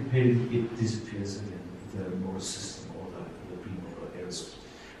highly syncopated, it disappears again, the motor system or the premotor areas.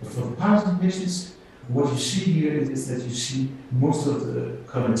 But for the Parkinson patients, what you see here is that you see most of the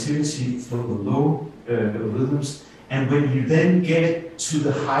connectivity for the low rhythms. And when you then get to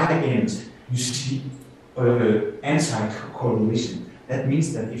the higher end, you see anti-correlation. That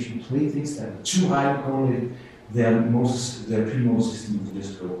means that if you play things that are too highly correlated, their premotor system will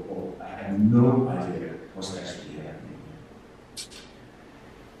just go, oh, I have no idea what's actually happening.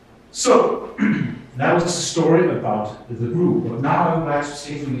 So, that was the story about the group. But now I would like to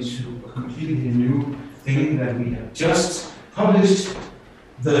take you to a completely new thing that we have just published,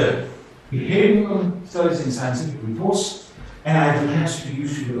 the behavioral studies in scientific reports, and I will have to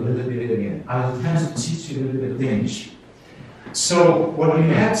use you a little bit again. I will have to teach you a little bit of Danish. So what you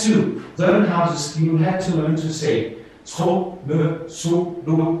had to learn how to, you had to learn to say tro me so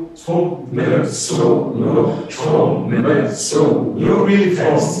lo, tro me so lo, tro me so. You're really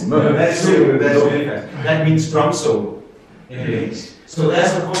fast. That's really fast. That means drum solo in English. So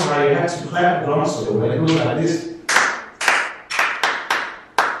that's of course why you have to clap drum solo. When it goes like this.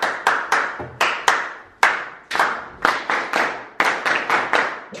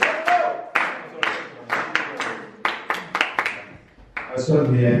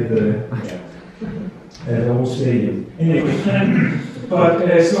 Certainly at the whole stadium. Anyway,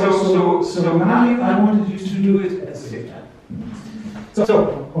 but so now I wanted you to do it at the same time.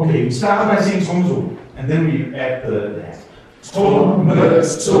 So okay, we start by saying sonzo, and then we add the that. Tromme,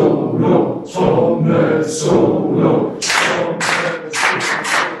 solo, tromme, solo.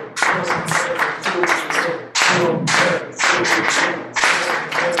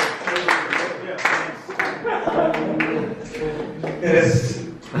 Yes.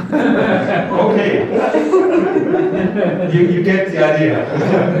 Okay. You get the idea.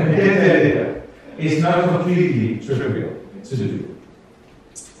 You get the idea. It's not completely trivial to do.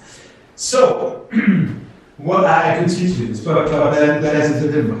 So, what I can teach you this, but that's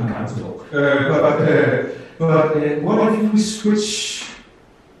a different kind of talk. But what if we switch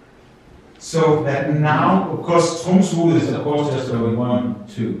so that now, of course, Tromsø is of course just going 1,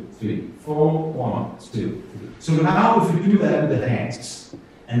 2, 3, 4, 1, 2, 3. So now if we do that with the hands,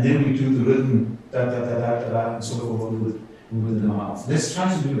 and then we do the rhythm, da da da da da, da and so forth with the mouth. Let's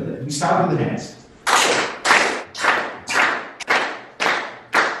try to do that. We start with the hands.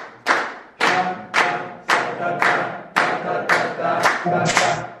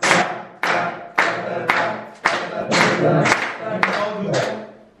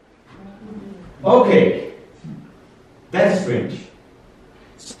 Okay, that's French.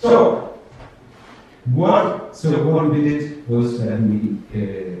 So what we did was that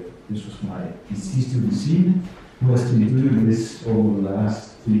this was my PhD student Signe, who has been doing this over the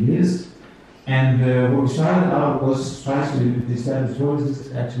last 3 years. And what we started out was trying to establish what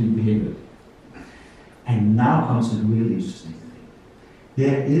is actually behavior. And now comes the really interesting thing.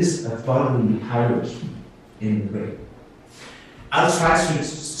 There is a bodily hierarchy in the brain. I'll try to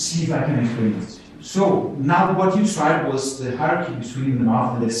see if I can explain this to you. So now what you tried was the hierarchy between the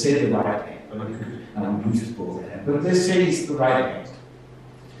mouth and let's say the right hand. I don't use both hands, but let's say it's the right hand.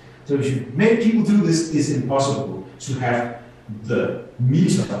 So if you make people do this, it's impossible to have the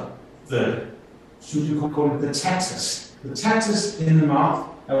meter, should you call it the taxes. The taxes in the mouth,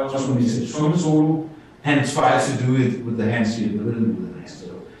 I was going to say Tromsø, and try to do it with the hands here, the rhythm with the hands. So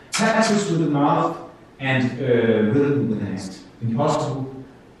taxes with the mouth and rhythm with the hands. Impossible.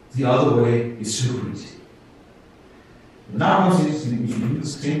 The other way is super easy. Now what's interesting, if you do the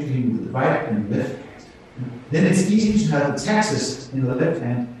same thing with the right and the left hand, then it's easy to have the taxes in the left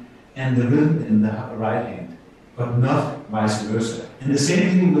hand and the rhythm in the right hand, but not vice versa. And the same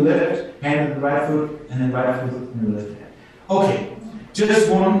thing with the left hand and the right foot, and then right foot and the left hand. Okay, just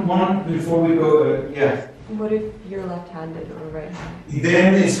one before we go, yeah. What if you're left-handed or right-handed?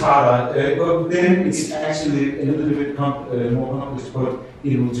 Then it's harder, but then it's actually a little bit more complex, but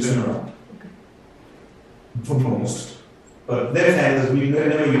it will turn around. Okay. For most. But left-handers, we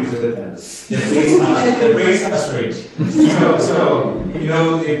never use left-handers. The brains are straight. Because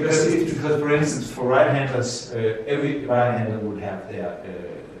for instance, for right-handers, every right-hander would have their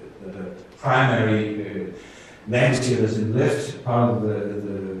primary languages in the left part of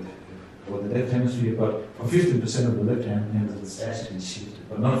the left hemisphere, but for 15% of the left handers it's actually shifted,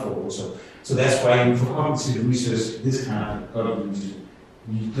 but not for all. So that's why for cognitive research, this kind of cognitive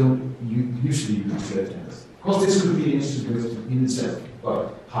you usually use left handers. Of course, this could be an interesting question in itself,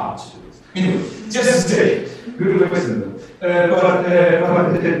 but hard to do it. Anyway, just to say, good question though.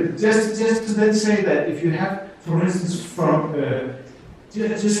 Just to then say that if you have, for instance, from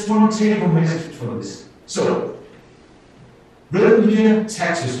just one take-home message from this. So, rhythm here,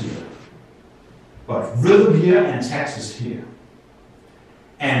 taxes here. But rhythm here and taxes here.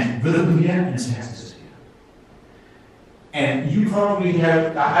 And rhythm here and taxes here. And you probably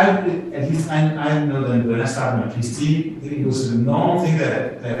have, at least I know that when I started my PhD, it was a normal thing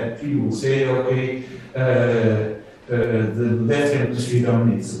that people would say, okay, the left hemisphere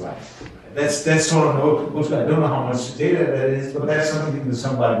dominates the right. That's sort of I don't know how much data that is, but that's something that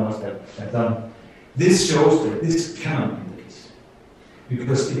somebody must have done. This shows that this cannot be the case.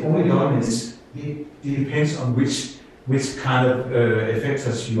 Because the only dominance, it depends on which kind of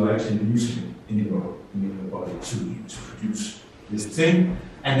effectors you are actually using in your body to produce this thing.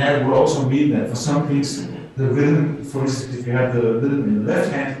 And that will also mean that for some things, the rhythm, for instance, if you have the rhythm in the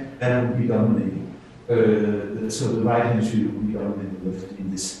left hand, that will be dominating. So the right hand should be dominating the left in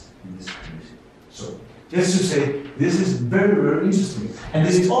this condition. So just to say, this is very, very interesting. And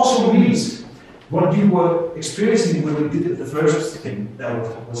this also means what you were experiencing when we did the first thing that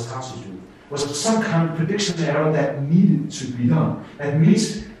was hard to do was some kind of prediction error that needed to be done. That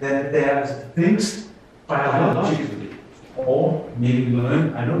means that there are things biologically, or maybe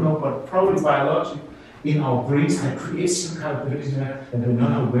learned, I don't know, but probably biologically, in our brains that creates some kind of prediction error that we're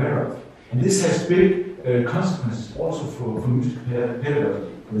not aware of. And this has big consequences also for music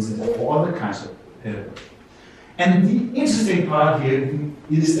pedagogy, for instance, or other kinds of pedagogy. And the interesting part here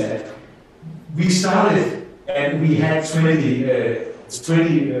is that we started and we had 20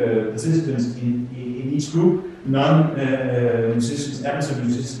 participants in each group, non-musicians, amateur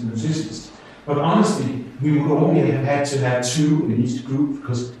musicians. But honestly, we would only have had to have 2 in each group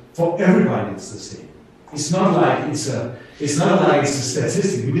because for everybody it's the same. It's not like it's a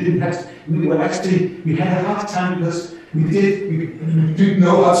statistic. We had a hard time because we didn't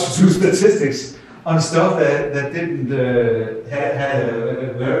know how to do statistics on stuff that didn't had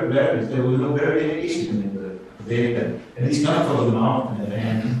there was no variation in the data, at least not for the mouth and the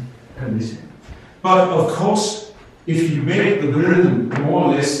hand condition. But of course, if you make the rhythm more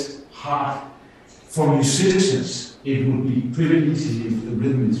or less hard for musicians, it would be pretty easy if the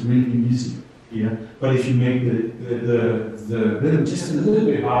rhythm is really easy. Yeah. But if you make the rhythm just a little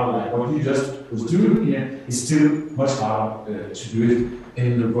bit harder, like what you just was doing here, it's still much harder to do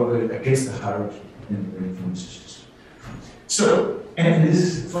it against the hierarchy in musicians. So, and this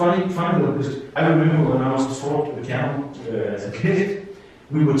is funny because I remember when I was taught the piano as a kid,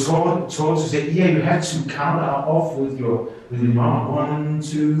 we were taught to say, yeah, you have to count off with your mouth. 1,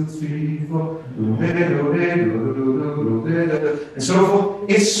 2, 3, 4, and so forth.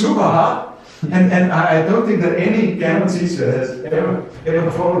 It's super hard. And I don't think that any piano teacher has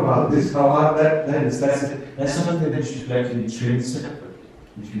ever thought about this, how hard that is. That's something that you should actually train separately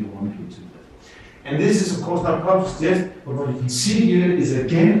if you want to do that. And this is of course not published yet, but what you can see here is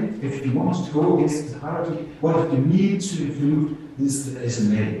again, if you want to go against the hierarchy, what you need to include is the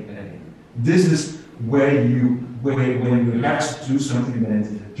SMA. This is when you have to do something that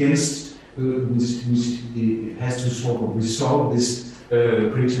is against, which has to sort of resolve this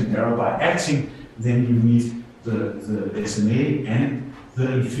prediction error by acting, then you need the SMA and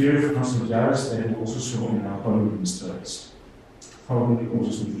the inferior frontal gyrus that is also shown in our polyrhythm studies. Probably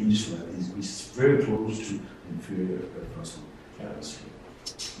also the initial, which is very close to inferior frontal gyrus.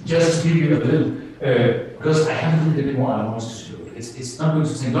 Just to give you a little, because I have a little bit more I want to show. It's not going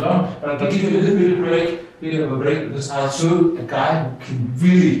to take long, but I'll give you a little bit of a break because I'll show a guy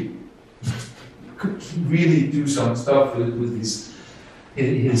who can really do some stuff with his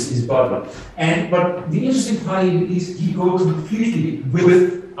body. But the interesting part is he goes completely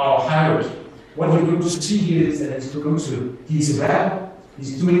with our hierarchy. What we're going to see here is that he's a rapper,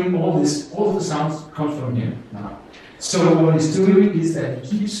 he's doing all this, all the sounds come from him now. So what he's doing is that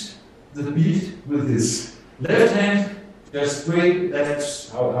he keeps the beat with his left hand, just straight, that's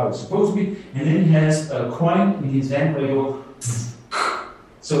how it's supposed to be, and then he has a coin in his hand where you go,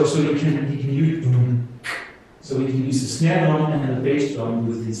 so he can use, so he can use the snare drum and the bass drum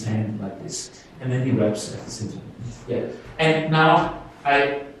with his hand like this, and then he raps at the same time. Yeah, and now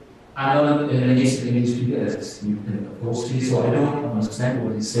I'm not an English speaker, as you can of course see, so I don't understand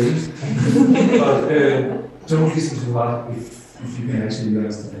what he's saying, but don't listen to what if you can actually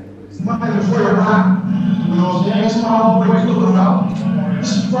understand what he's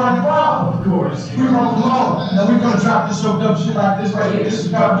This is Brian Wild, of course. We're on the law, and we're going to drop this so dumb shit like this right here. This is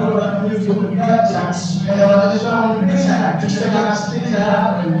about doing like this with the cats. And it's all in the act. Just check out the things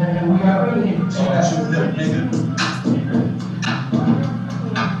out, and we got right here. So that's what we're doing.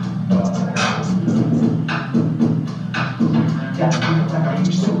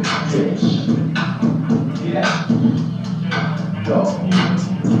 Yeah.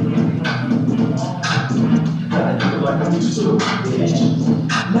 Like I'm used to.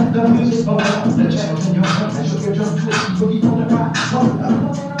 Let the music go on the channel in your front. I should get your twist. Boogie on the rock.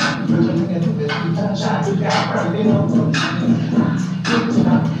 Because I think I do this. You can't shine. You got right. They know.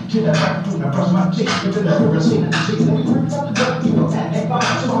 Get that back from the brush my cheek. Get to the river. See the cheek. Then we work up the drug. You know that. They bought it.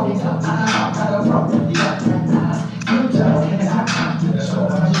 So on the top. I got a problem. You got that. You tell. And I can't. So I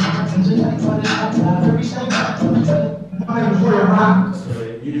just every second. So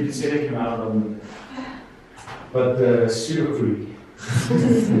you can say they came out on, but super free.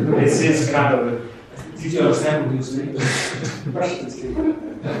 It's kind of. Did you understand what he was saying?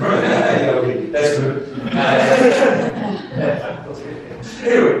 Yeah, okay, that's good.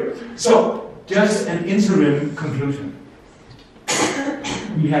 Anyway, so just an interim conclusion. I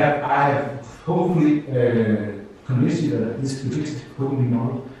have hopefully convinced you that this predictive coding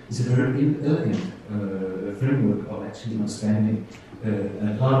model is a very elegant framework of actually understanding a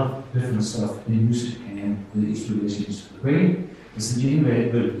lot of different stuff in music and its relations to the brain. It's the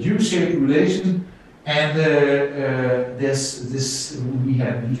U-shaped relation, and there's this, we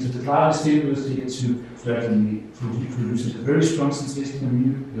have used the cloud stimulus here to actually produce a very strong sensation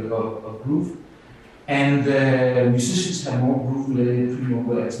of groove. And musicians have more groove-related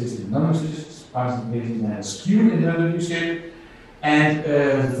pre-motor activity than non-musicians, participating in a skew in the other U-shape. And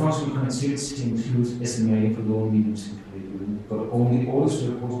the functional connectivity includes SMA for low, medium, syncopated rhythm, but only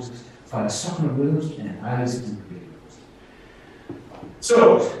also opposed by sophomore rhythms and highly syncopated rhythms.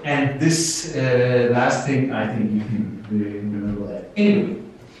 So, and this last thing, I think you can remember that. Anyway,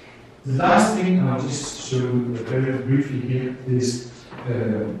 the last thing I'll just show you very briefly here is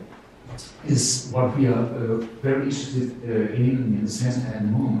what we are very interested in the sense at the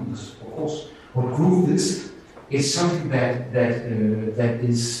moment. Because of course, what groove is something that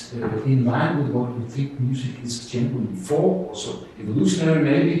is in line with what we think music is generally for, also evolutionary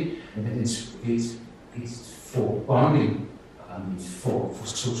maybe, and it's for bonding. For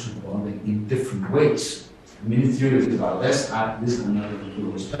social bonding in different ways. Many theories about this I'm not going to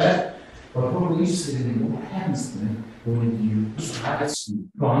go into that, but what we're interested in what happens then when you try to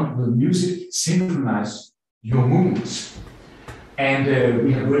bond with music, synchronize your movements. And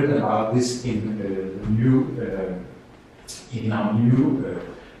we have written about this in our new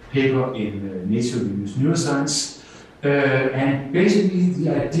paper in Nature Reviews Neuroscience. And basically the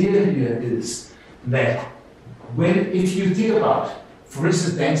idea here is that if you think about, for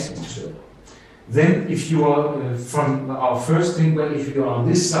instance, dancing, then if you are from our first thing, where if you're on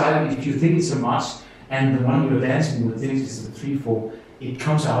this side, if you think it's a march, and the one you're dancing with thinks it's a 3/4, it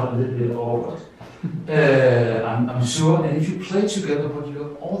comes out a little bit awkward. I'm sure, and if you play together, what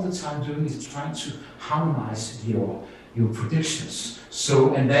you're all the time doing is trying to harmonize your predictions.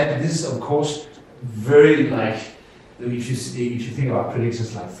 So, and this is of course very like. If you think about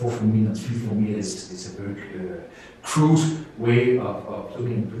predictions like 4/4 and 3/4, it's a very crude way of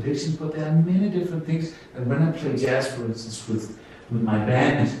looking at predictions, but there are many different things. And when I play jazz, for instance, with my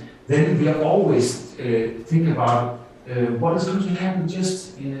band, then we are always thinking about what is going to happen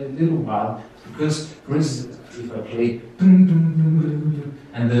just in a little while. Because, for instance, if I play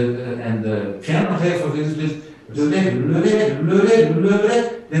and the piano player for this bit,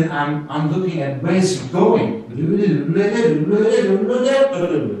 then I'm looking at where it's going,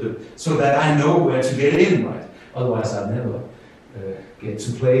 so that I know where to get in, right? Otherwise, I'll never get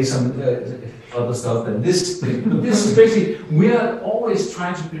to play some other stuff than this. But this is basically, we are always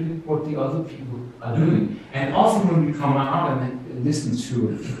trying to predict what the other people are doing. And often when we come out and listen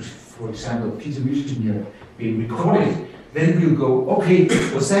to, for example, a piece of music here being recorded, then we'll go, okay,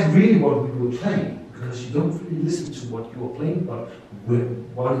 was that really what we were playing? Because you don't really listen to what you are playing, but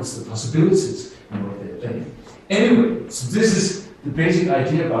what is the possibilities in what they're playing. Anyway, so this is the basic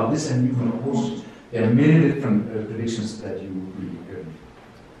idea about this, and you can, of course, there are many different predictions that you will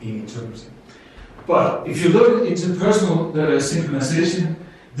be interpreting. But if you look into personal synchronization,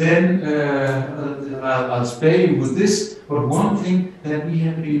 then I'll spare you with this. But one thing that we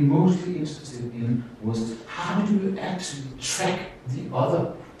have been mostly interested in was how do you actually track the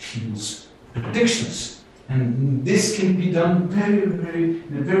other people's predictions? And this can be done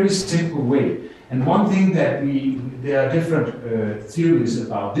in a very simple way. And one thing that there are different theories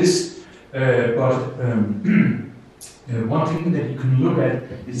about this, but one thing that you can look at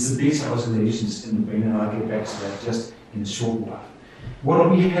is the beta oscillations in the brain, and I'll get back to that just in a short while. What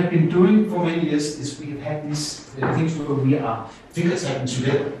we have been doing for many years is we have had these things where we are finger tapping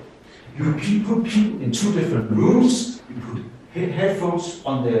together. You put people in two different rooms, you put headphones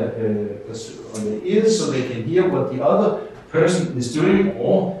on their ears so they can hear what the other person is doing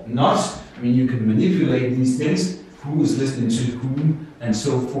or not. I mean, you can manipulate these things, who is listening to whom, and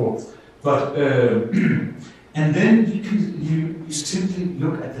so forth. But and then you simply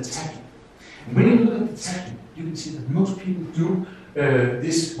look at the tapping. And when you look at the tapping, you can see that most people do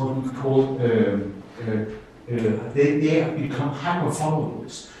this, what we call, they have become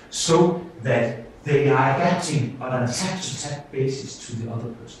hyper-followers, so that they are adapting on an attack-to-attack basis to the other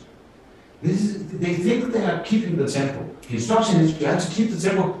person. They think they are keeping the tempo. The instruction is you have to keep the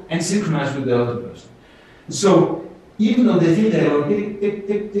tempo and synchronize with the other person. So even though they think they're going tick, tick,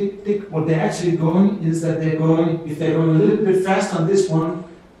 tick, tick, tick, what they're actually going is that they're going, if they're going a little bit fast on this one,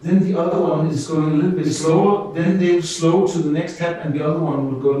 then the other one is going a little bit slower, then they'll slow to the next tap and the other one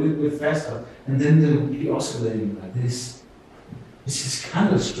will go a little bit faster, and then they'll be oscillating like this. This is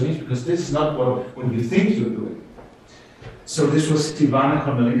kind of strange because this is not what you think you're doing. So this was Ivana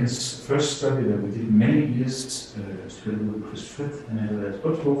Kondalinka's first study that we did many years together with Chris Frith and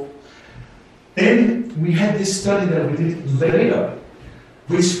Prof. Then we had this study that we did later,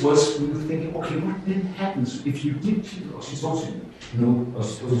 which was, we were thinking, okay, what then happens if you give people oxytocin?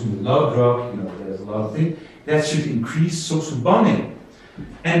 Oxytocin is a love drug, there's a lot of things, that should increase social bonding.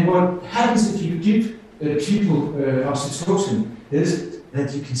 And what happens if you give people oxytocin is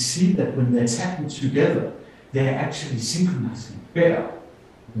that you can see that when they're tapping together, they're actually synchronizing better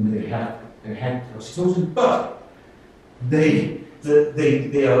when they have had oxytocin, but they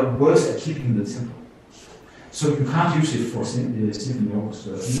are worse at keeping the tempo. So you can't use it for symphony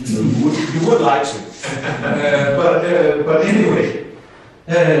orchestra, even though you would like to. But anyway,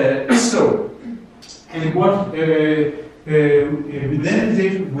 And what we then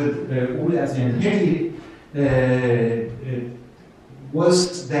did with Ole and Heli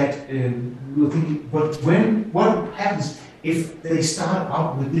was that we were thinking, but what happens if they start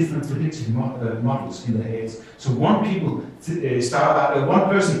out with different predictive models in their heads? So one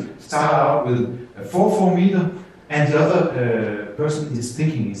person start out with a 4 meter, and the other person is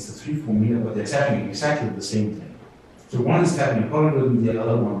thinking it's a 3-4 meter, but they're tapping exactly the same thing. So one is tapping a polyrhythm, the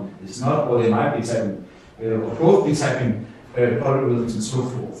other one is not, or they might be tapping, or both be tapping polyrhythms and so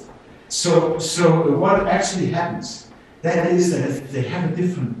forth. So what actually happens, that is that if they have a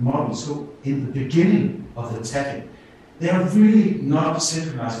different model, so in the beginning of the tapping, they are really not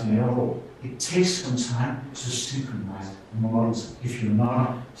synchronizing at all. It takes some time to synchronize models if you're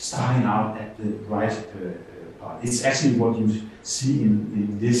not starting out at the right part. It's actually what you see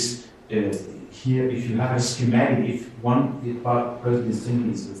in this here. If you have a schematic, if one person is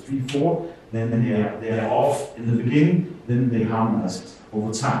thinking it's a 3-4, then they are off in the beginning, then they harmonize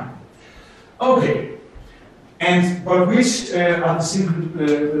over time. Okay, but which are the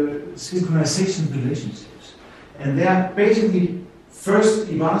synchronization relationships? And they are basically, first,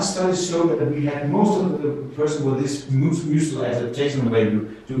 Ivana's studies show that we had most of the person with this mutual adaptation where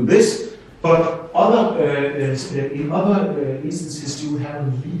you do this, but in other instances you have a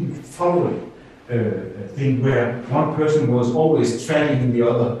leading following thing where one person was always tracking the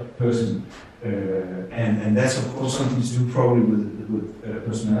other person, and that's of course something to do probably with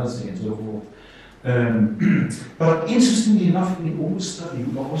personality and so forth. But interestingly enough, in Ole's study,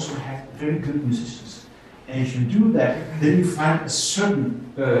 we also have very good musicians. And if you do that, then you find a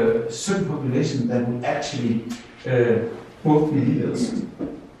certain population that will actually both be leaders.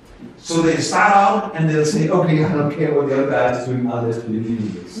 So they start out and they'll say, okay, I don't care what the other guy is doing, I'll just be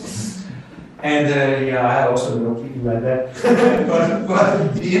leaders. And yeah, I also know people like that.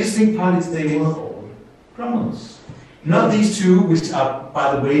 but the interesting part is they were all drummers. Not these two, which are,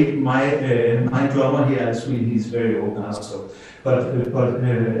 by the way, my drummer here, actually, he's very organized. So,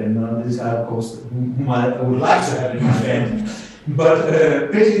 and this guy, of course, whom I would like to have in my band.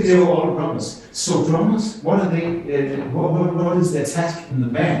 But basically, they were all drummers. So drummers, what are they? What is their task in the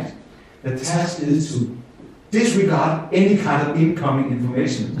band? The task is to disregard any kind of incoming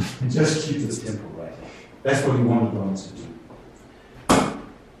information and just keep the tempo right. That's what you want the drummers to do.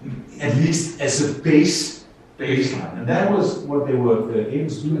 At least as a baseline. And that was what they were able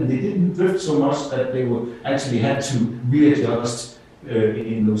to do, and they didn't drift so much that they were actually had to readjust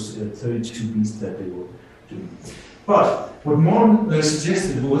in those 32 beats that they were doing. But what Morten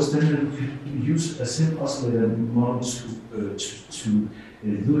suggested was then to use a simple oscillator model to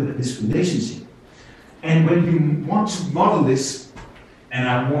look at this relationship. And when you want to model this, and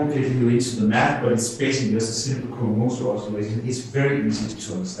I won't get you into the math, but it's basically just a simple chromoso oscillation, it's very easy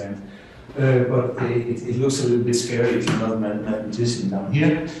to understand. But it looks a little bit scary if you're not a mathematician down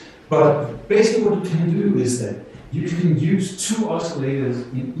here. But basically what you can do is that you can use 2 oscillators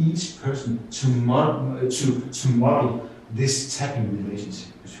in each person to model this tapping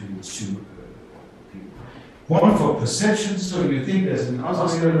relationship between the 2 people. One for perception, so you think there's an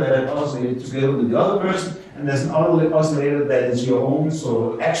oscillator that oscillates together with the other person, and there's an other oscillator that is your own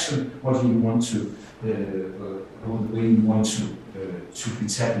sort of action, what you want to, or the way you want to be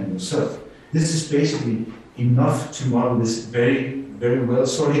tapping yourself. This is basically enough to model this very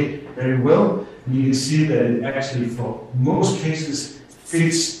well. And you can see that it actually, for most cases,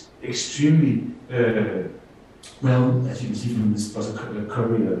 fits extremely well, as you can see from this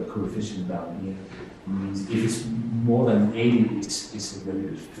Currier coefficient down here. If it's more than 80, it's a very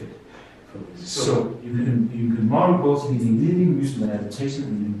good fit for this. So you can model both leading, mutual adaptation,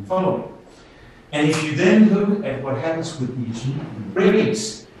 and leading following. And if you then look at what happens with EG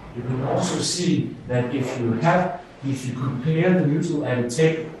breaks, you can also see that if you compare the mutual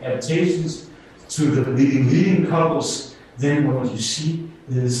adaptations to the leading couples, then what you see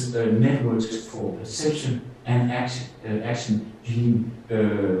is networks for perception and action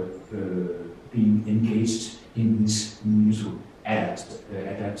being engaged in these mutual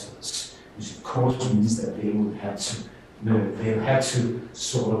adapters, which of course means that they will have to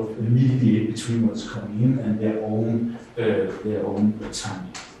sort of mediate between what's coming in and their own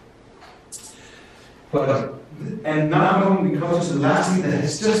timing. And now, because it's the last thing that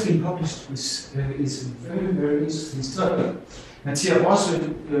has just been published, which is very, very interesting study. Mattia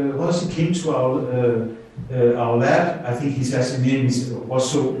Rossi came to our lab. I think his actual name is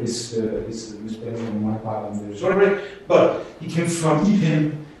also is misspelled on my part. I'm very sorry, but he came from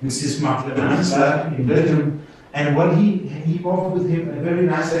EPIM, which is Mark Levin's lab in Belgium. And what he brought with him a very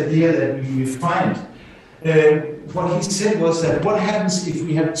nice idea that we refined what he said was that what happens if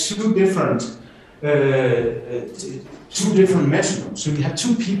we have two different metronomes? So we have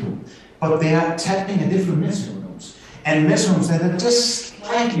two people, but they are tapping at different metronomes, and metronomes that are just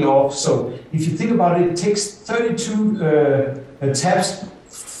slightly off. So if you think about it, it takes 32 taps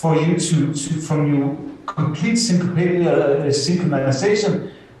for you from your complete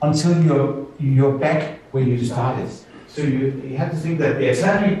synchronization until you're back where you started. So you have to think that they are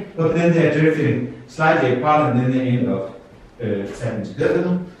tapping, but then they are drifting slightly apart, and then they end up tapping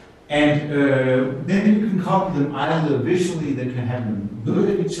together. And then you can copy them either visually, they can have them look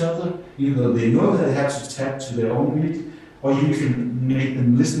at each other, even though they know that they have to tap to their own beat, or you can make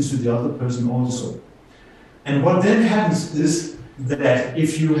them listen to the other person also. And what then happens is that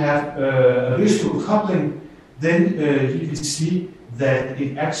if you have a visual coupling, then you can see that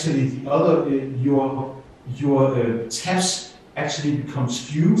it actually your taps actually becomes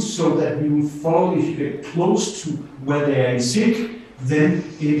fused, so that you will follow. If you get close to where they are in sync, then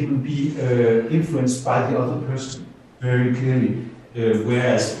it will be influenced by the other person very clearly.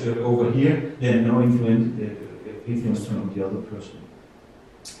 Whereas over here, there are no influence from the other person.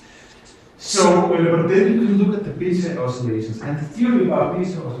 So, but then you can look at the beta oscillations. And the theory about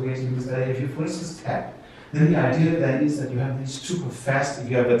beta oscillations is that if you, for instance, tap, then the idea that is that you have these super fast, if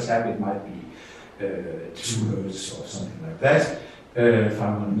you have a tap, it might be 2 hertz or something like that,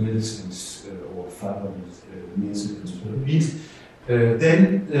 500 milliseconds or 500 milliseconds per beat.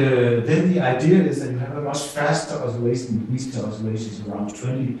 Then the idea is that you have a much faster oscillation, beta oscillations around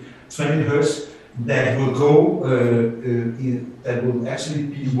 20 hertz, that will go, that will actually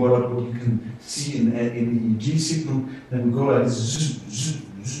be what you can see in the EEG signal, that will go like this.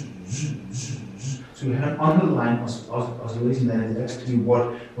 So you have an underlying oscillation that is actually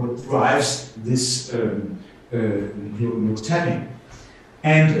what drives this your tapping.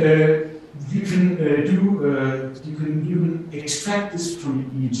 And you can extract this from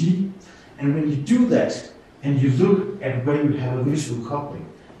EEG, and when you do that, and you look at where you have a visual coupling,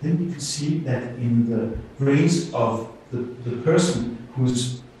 then you can see that in the brains of the person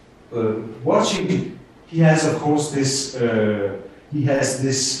who's watching, he has, of course, this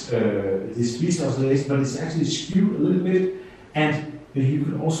beta oscillation, but it's actually skewed a little bit, and you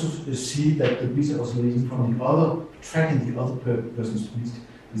can also see that the beta oscillation from the other tracking the other person's beat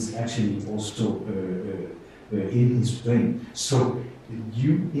is actually also in his brain. So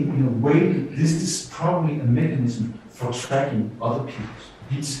in a way, this is probably a mechanism for tracking other people's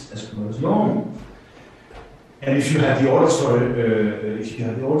beats as well as your own. And if you have the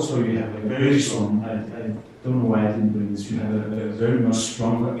auditory, you have a very strong. I don't know why I didn't bring this. You have a very much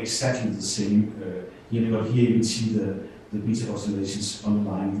stronger, exactly the same. But here you can see the beta oscillations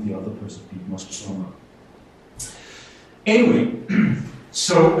underlying the other person's beat much stronger. Anyway,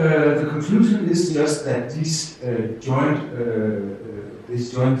 so the conclusion is just that this joint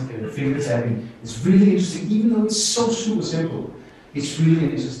finger tapping is really interesting, even though it's so super simple. It's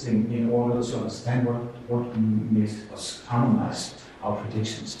really interesting in order to understand what makes us harmonize our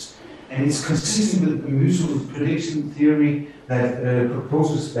predictions. And it's consistent with the mutual prediction theory that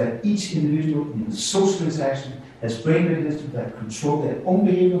proposes that each individual in a social interaction has brain mechanisms that control their own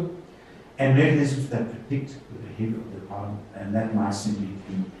behavior and mechanisms that predict the behavior of the partner. And that might simply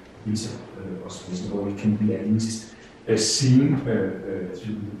be beta oscillation, or it can be at least seen through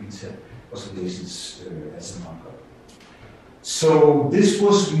the beta oscillations as a marker. So this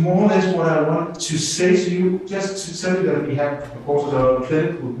was more or less what I wanted to say to you, just to tell you that we have, of course,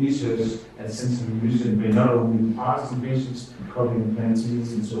 clinical research at the Center for Music and Brain, not only in Parkinson's patients, cognitive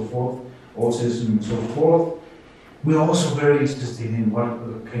impairments and so forth, autism and so forth. We are also very interested in what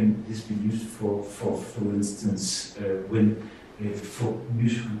can this be used for instance, when for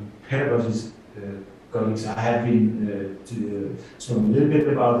musical pedagogists. I have been talking a little bit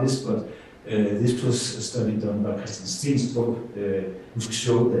about this, but this was a study done by Christian Steenstrup, who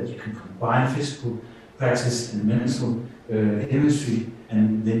showed that you can combine physical practice and mental imagery,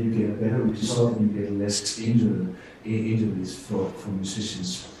 and then you get a better result and you get less injuries for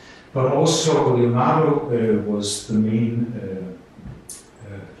musicians. But also Leonardo was the main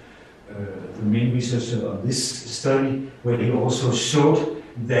researcher on this study, where he also showed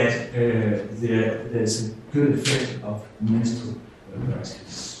that there's a good effect of mental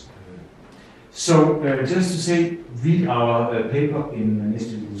practice. So just to say, read our paper in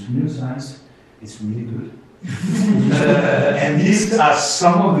Institute of Neuroscience. It's really good. And these are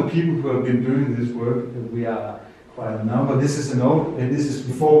some of the people who have been doing this work. We are quite a number. This is an old, and this is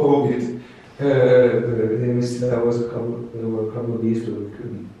before COVID. There were a couple of years where we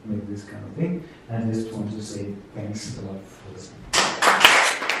couldn't make this kind of thing. And I just want to say thanks a lot for listening.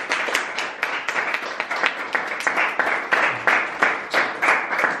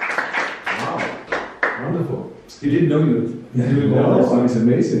 You didn't know you Yeah, no, it's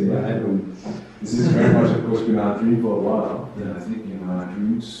amazing. Yeah, this is very much, of course, been our dream for a while. And I think, our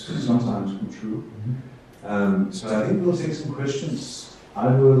dreams sometimes come true. So I think we'll take some questions. I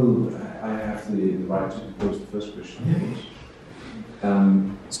have the right to pose the first question, of course.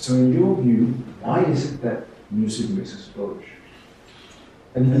 So in your view, why is it that music makes us flourish?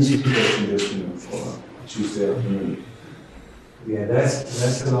 An easy question, just, for Tuesday afternoon. Yeah,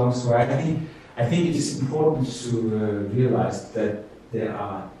 that's a long story. I think it is important to realize that there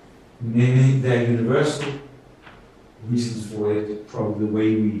are universal reasons for it, probably the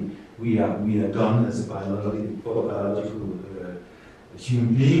way we are done as a biological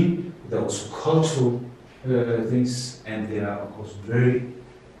human being. There are also cultural things, and there are, of course, very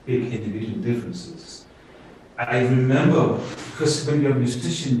big individual differences. I remember, because when you're a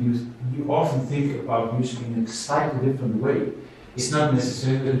musician, you often think about music in a slightly different way. It's not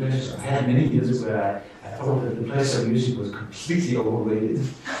necessarily the pleasure. I had many years where I thought that the pleasure of music was completely overrated.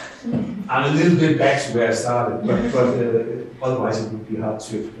 I'm a little bit back to where I started, but otherwise it would be hard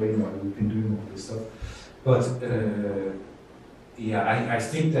to explain why we've been doing all this stuff. But I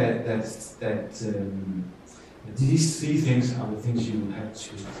think that these three things are the things you have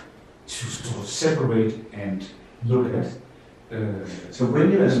to sort of separate and look at. So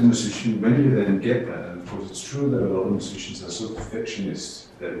when you, as a musician, when you then get that, and of course it's true that a lot of musicians are so perfectionist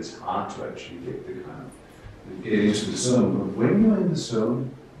that it's hard to actually get into the zone. But when you're in the zone,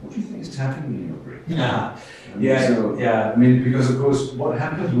 what do you think is happening in your brain? Yeah. I mean, because of course, what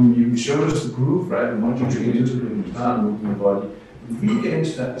happens when you showed us the groove, right? And once you get into it and you start moving your body, if you get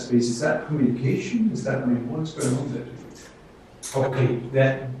into that space, is that communication? Is that, what's going on there? Okay,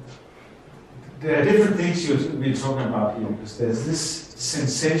 there are different things we're talking about here, because there's this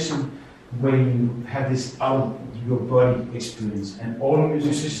sensation when you have this out of your body experience, and all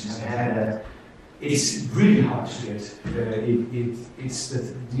musicians have had that. It's really hard to get. It's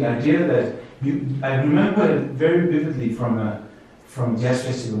the idea that I remember it very vividly from a jazz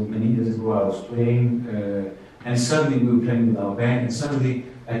festival many years ago. I was playing, and suddenly we were playing with our band, and suddenly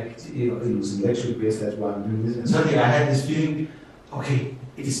it was electric bass. That's why I'm doing this. And suddenly I had this feeling, okay,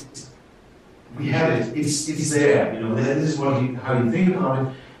 we have it. It's there. This is how you think about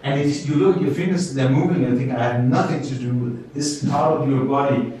it. And you look at your fingers; they're moving, and you think, I have nothing to do with it. This part of your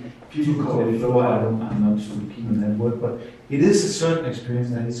body. People call it flow. I'm not sure keen on that word, but it is a certain experience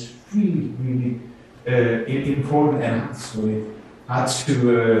that is really, really important and hard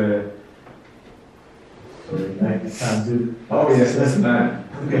to. Sorry, I can't do. Oh yes, that's that.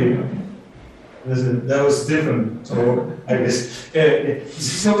 Okay. That was different, so I guess.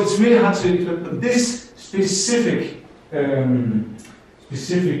 So it's really hard to. But this specific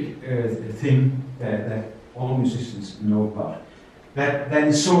thing that all musicians know about. That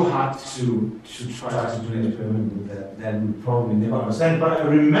is so hard to try to do an experiment with that we probably never understand. But I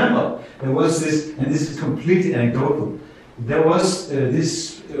remember there was this, and this is completely anecdotal, there was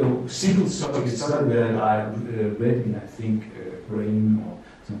this single subject study that I read in, I think, Brain or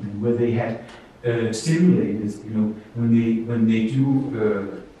something, where they had stimulated, when they do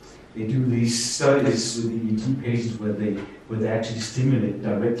these studies with the ET patients where they actually stimulate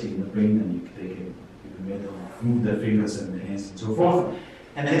directly in the brain, and they can move their fingers and their hands and so forth.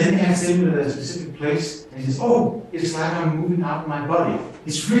 And then they have stimulated at a specific place, and he says, oh, it's like I'm moving out of my body.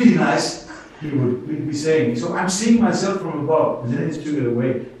 It's really nice, he would be saying. So I'm seeing myself from above, and then they took it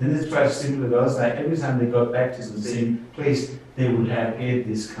away. Then they tried to stimulate us. Like every time they got back to the same place, they would have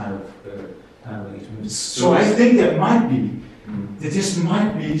this kind of experience. So I think there just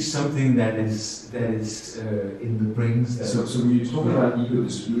might be something that is in the brains. So you're talking about ego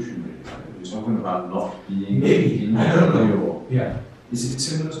dissolution, really, right? You're talking about not being. Maybe. I don't know. Yeah. Is it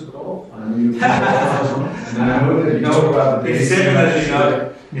similar to golf? I know you and I know that you talk about the It's definitely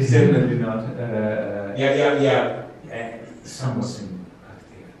not. It's definitely not. Somewhat similar.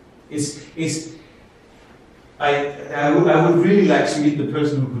 I would really like to meet the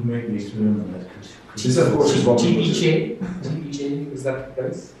person who could make the experiment. This, of course, is TBJ, is that the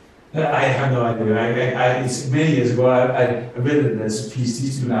place? I have no idea. It's many years ago. I read it as a PhD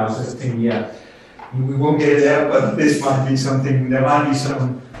student. I was just thinking, we won't get it there, but this might be something. There might be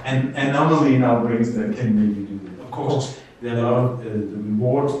some anomaly in our brains that can really do it. Of course, there are a lot of the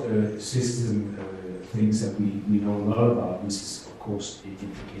reward system things that we know a lot about, which is, of course,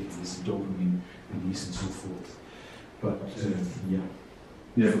 implicated this dopamine release and so forth. But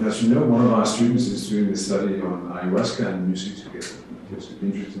Yeah, because one of our students is doing this study on ayahuasca and music together. It would be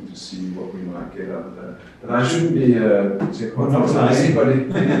interesting to see what we might get out of that. But I shouldn't be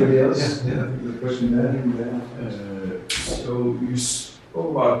anybody else? Yeah, I think the question there. So you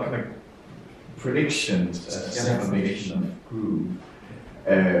spoke about predictions as a foundation of groove.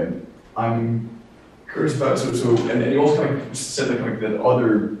 I'm curious about and you also kind of said that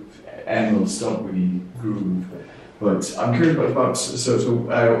other animals don't really groove, but I'm curious about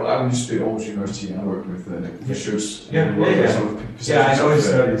I used to be at Aarhus University and I worked with fishers. I know his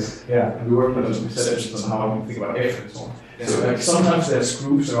studies. Yeah, and we worked with those perceptions on how we think about effort and so on. So like sometimes there's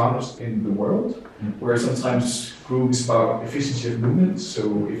grooves around us in the world, where sometimes grooves about efficiency of movement. So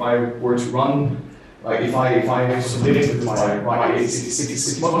if I were to run, like if I submit with my right,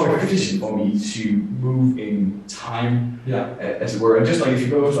 it's much more efficient for me to move in time, as it were. And just like if you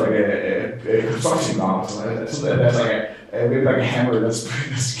go to like a construction ground, there's like maybe like a hammer that's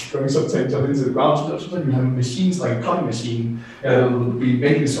going sometimes up into the ground. Sometimes you have machines like a cutting machine that'll be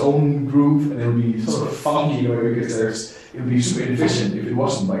making its own groove, and it'll be sort of funky, because it would be super inefficient if it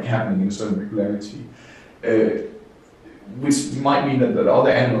wasn't like happening in a certain regularity, which might mean that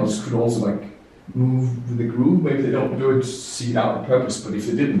other animals could also like move with the groove. Maybe they don't do it to see it out on purpose, but if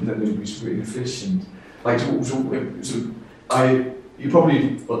they didn't, then it would be super inefficient. Like you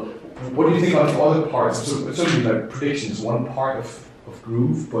probably. Well, what do you think about the other parts? So certainly like prediction is one part of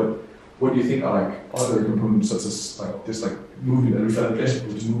groove, but what do you think are like other components such as like this like moving that we felt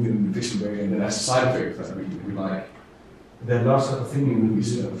pleasurable to move in an efficient way, and then as a side effect that we like? There are lots of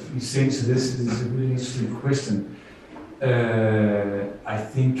things we say to this. This is a really interesting question. I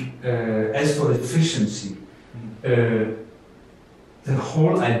think as for efficiency, the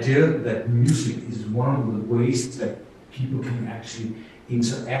whole idea that music is one of the ways that people can actually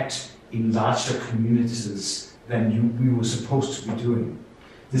interact in larger communities than we were supposed to be doing.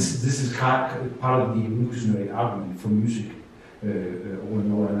 This is part of the evolutionary argument for music all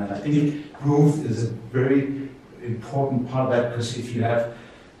in all, and I think groove is a very important part of that, because if you have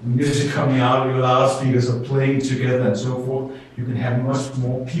music coming out, your loudspeakers are playing together and so forth, you can have much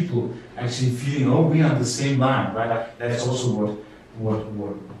more people actually feeling, oh, we are on the same line, right? That's also what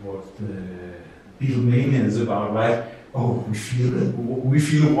Beatlemania is about, right? Oh, we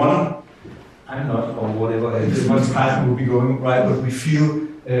feel one. I'm not, or whatever. One time will be going right, but we feel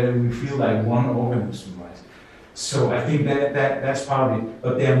like one organism, right? So I think that's part of it.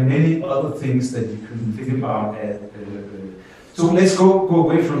 But there are many other things that you can think about. So let's go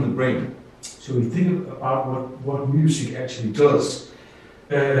away from the brain. So we think about what music actually does.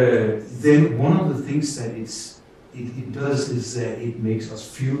 Then one of the things that it does is that it makes us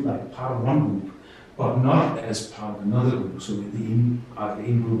feel like part of one group, but not as part of another group. So the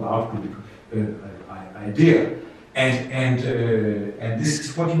in-group, out-group idea. And this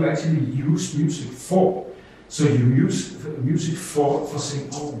is what you actually use music for. So you use music for saying,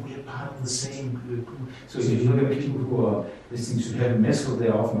 oh, we're part of the same group. So if you look at people who are listening to heavy metal,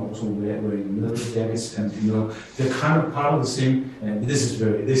 they're often also wearing military jackets, and they're kind of part of the same. And this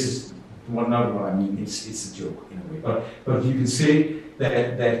is not what I mean. It's a joke in a way. But you can say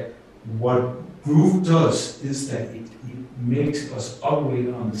that what groove does is that it makes us operate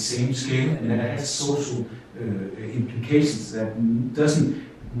on the same scale, and that has social implications that doesn't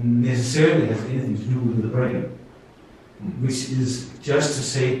necessarily have anything to do with the brain, which is just to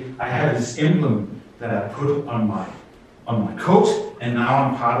say, I have this emblem that I put on my coat, and now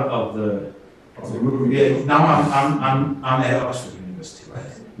I'm part of the group. Yeah, now I'm at Oxford University, right?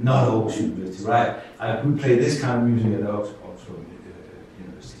 Not Oxford University, right? I could play this kind of music at Oxford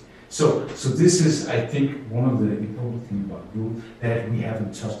University. So this is, I think, one of the important things about groove that we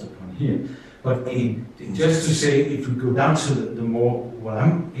haven't touched upon here. But just to say, if we go down to the more, what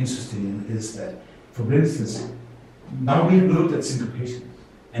I'm interested in is that, for instance, now we've looked at syncopation,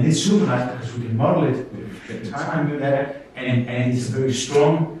 and it's super nice because we can model it with time there, and it's very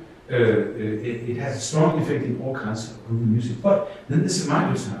strong. It has a strong effect in all kinds of groovy music. But then there's a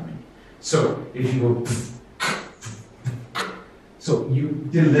microtiming. So if you go, so you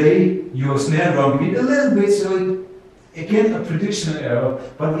delay your snare drum beat a little bit, so again, a prediction error,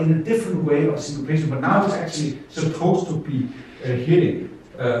 but in a different way of syncopation. But now it's actually supposed to be hitting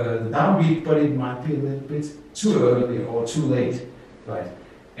the downbeat, but it might be a little bit too early or too late, right?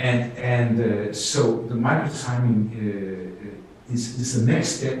 And so the microtiming is the next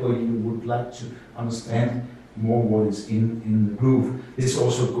step where you would like to understand more what is in the groove. This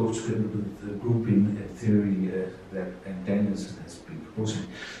also goes together with the grouping theory that Danielson has been proposing.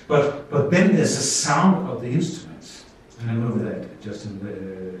 But then there's the sound of the instruments. And I know that Justin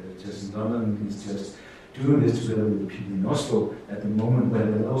London is just doing this together with the people in Oslo at the moment, where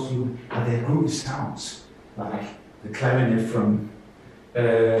they're also looking at their groovy sounds, like the clarinet from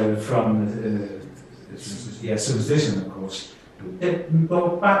Superstition, of course.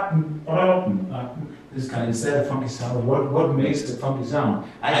 this kind, is that a funky sound? What makes the funky sound?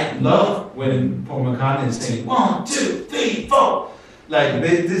 I love when Paul McCartney is saying 1, 2, 3, 4. Like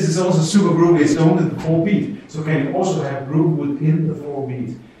this is also super groovy. It's only the 4 beat. So can you also have groove within the 4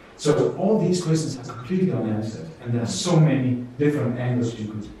 beat? So all these questions are completely unanswered, and there are so many different angles you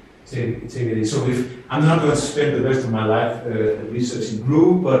could take it in. So I'm not going to spend the rest of my life researching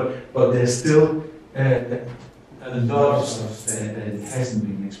groove, but there's still a lot of stuff that hasn't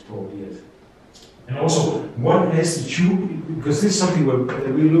been explored yet. And also, what has the tube, because this is something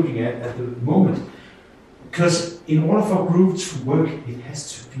that we're looking at the moment, because in order for groove to work, it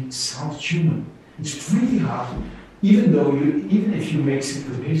has to sound human. It's really hard, even if you make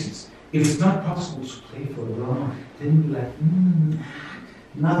syncopations. If it's not possible to play for the drummer, then you're like,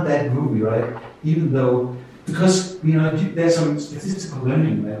 not that groovy, right? Even though, because there's some statistical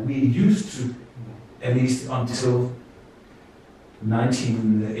learning that we used to, at least until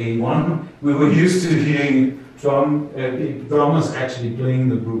 1981, we were used to hearing drummers actually playing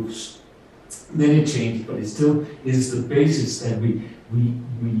the grooves. Then it changed, but it still is the basis that we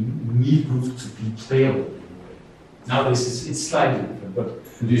need grooves to be playable. Now it's slightly different, but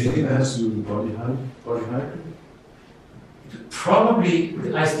do you think that has to do with body height? Probably,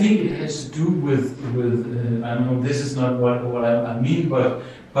 I think it has to do with I don't know. This is not what I mean, but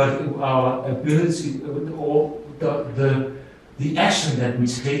our ability or the action that we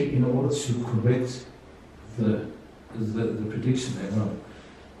take in order to correct the prediction error.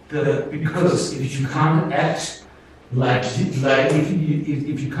 Because if you can't act like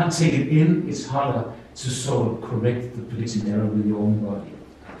if you can't take it in, it's harder to sort of correct the prediction error with your own body,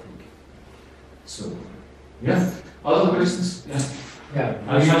 I think. So, yeah. Other questions? Yeah.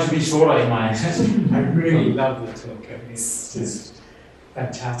 I try to be shorter in my I really love the talk. I mean, it's just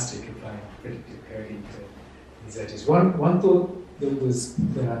fantastic if I predicted correctly these edges. One thought that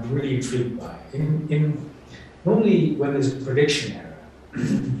I'm really intrigued by, normally when there's a prediction error,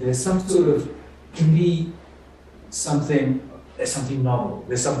 there's some sort of, can be something, there's something novel.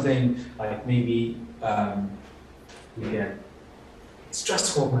 There's something like maybe we get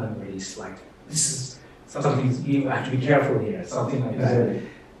stress hormone release, like this is something you have to be careful here, something like that.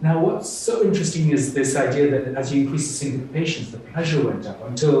 Now what's so interesting is this idea that as you increase the syncopations, the pleasure went up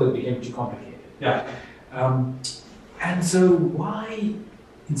until it became too complicated. Yeah. And so why,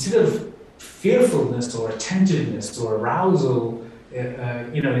 instead of fearfulness or attentiveness or arousal,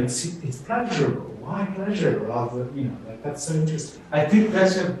 it's pleasurable. Why pleasure rather, that's so interesting. I think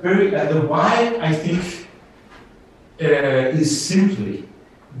that's a very, the why I think is simply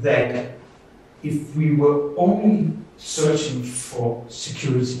that if we were only searching for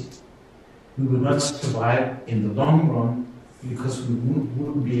security, we would not survive in the long run because we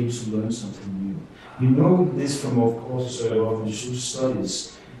wouldn't be able to learn something new. You know this from, of course, of Vuust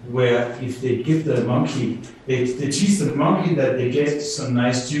studies, where if they give the monkey, they teach the monkey that they get some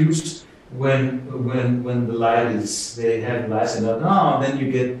nice juice when the light is, they have lights and then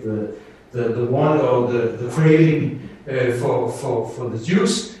you get the want or the craving for the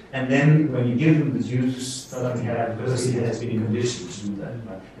juice, and then when you give them the juice, nothing happens because it has been conditioned to do that.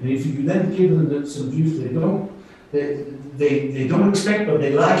 Right? And if you then give them some juice they don't expect but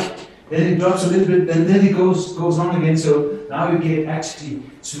they like, then it drops a little bit, and then it goes on again. So now you get actually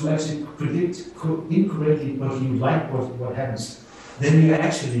predict incorrectly, but you like what happens. Then you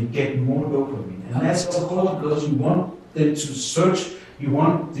actually get more dopamine, and that's of course because you want them to search. You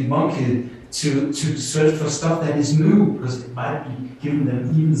want the monkey to search for stuff that is new, because it might be giving them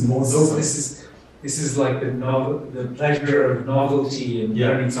even more dopamine. This is like the pleasure of novelty and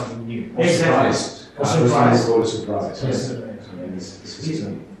learning something new. Exactly. Surprise. Yes.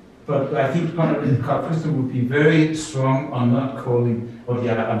 But I think Carl Christian would be very strong on not calling what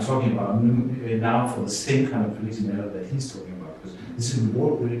I'm talking about now for the same kind of prediction error that he's talking about. Because this is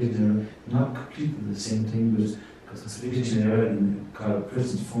reward prediction error, not completely the same thing, because the prediction error in Carl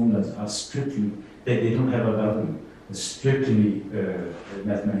Christian's formulas are strictly, they don't have a value, they're strictly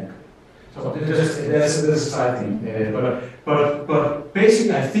mathematical. So there's a side thing. But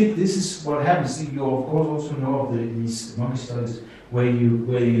basically, I think this is what happens. You of course also know of these monkey studies where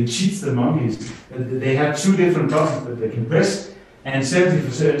you cheat the monkeys. They have two different buttons that they can press, and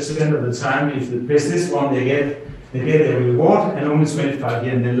 70% of the time, if they press this one, they get their reward, and only 25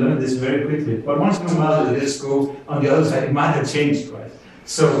 here, and they learn this very quickly. But once in a while, they just go on the other side. It might have changed, right?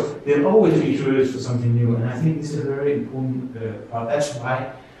 So they'll always be curious for something new, and I think this is a very important part.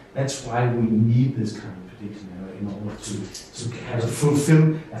 That's why we need this kind of prediction error in order to have a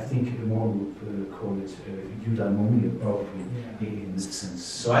fulfill. I think more would call it Eudaimonia probably in this sense.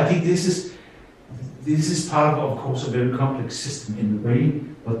 So I think this is part of course, a very complex system in the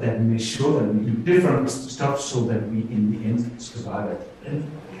brain but that we make sure that we do different stuff so that we, in the end, survive it.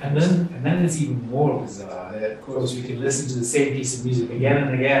 And then it's even more bizarre. That of course, we can listen to the same piece of music again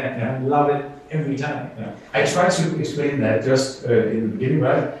and again and love it every time. Yeah. I try to explain that just in the beginning,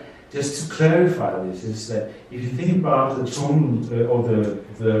 right? Just to clarify this, is that if you think about the tonal or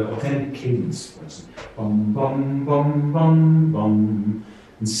the authentic cadence, for instance, bum bum bum bum bum,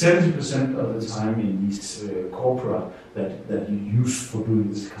 and 70% of the time in these corpora that you use for doing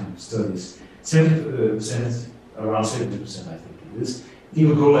this kind of studies, 70%, around 70%, I think it is, it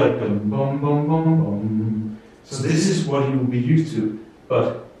will go like bum bum bum bum bum. So this is what you will be used to,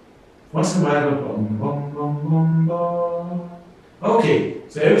 but once in a while, bum bum bum bum bum. Okay,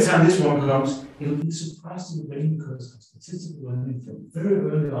 so every time this one comes, it'll be a surprise to the brain because statistical learning from very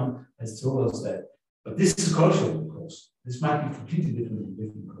early on has told us that. But this is cultural, of course. This might be completely different in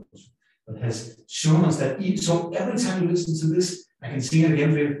different cultures, but has shown us that so every time you listen to this, I can sing it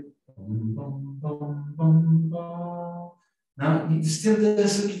again for you. Bum, bum, bum, bum, bum. Now,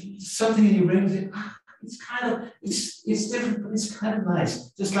 there's something in your brain that it's different, but it's kind of nice.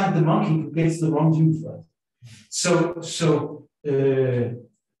 Just like the monkey who gets the wrong tune for it.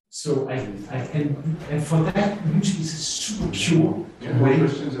 So I and for that music is a super pure way of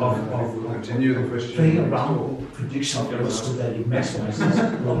continue the question. Playing around with prediction so that it maximizes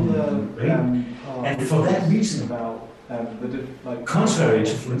the brain. And for that reason, contrary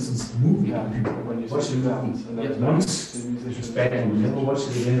to, for instance, the movie, when you watch a movie once, it's bad and you never watch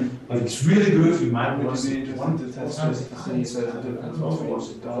it again. If it's really good, you might watch it one to test it to see if there's a difference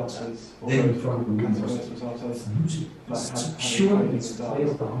between dancers. Then you probably wouldn't watch it. Music. It's pure.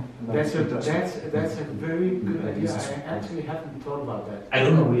 That's a very good idea. I actually haven't thought about that. I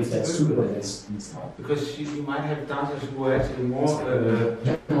don't know if that's true, but that's because you might have dancers who are actually more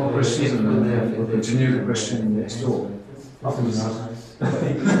precision with their continue the question next door. Often it's not.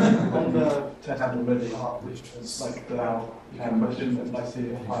 On the test already, which was like the question that I see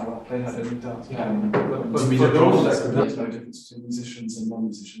if they had any dance. But for those there's no difference between musicians and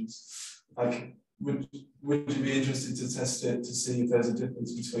non-musicians. Like, would you be interested to test it to see if there's a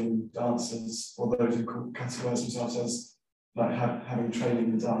difference between dancers or those who categorize themselves as like having training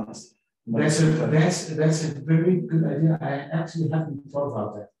in dance? That's a very good idea. I actually haven't thought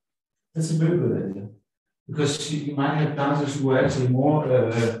about that. That's a very good idea. Because you might have dancers who are actually more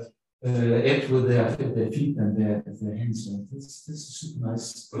apt with their feet than their hands. So this is super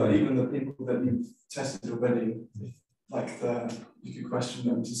nice. But even the people that you've tested already, like you could question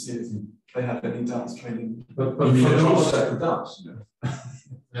them to see if they had any dance training. But for those that could dance,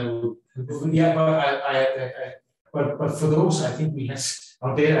 but for those, I think we have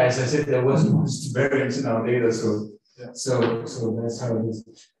our data. As I said, there wasn't much variance in our data, so that's how it is.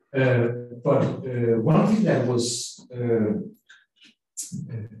 But one thing that was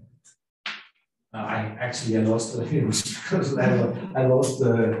I lost the heroes because I lost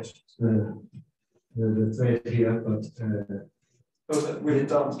the thread here, but with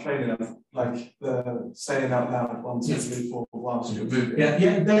dance training, like the saying out loud 1, 2, 3, 4 whilst you're moving.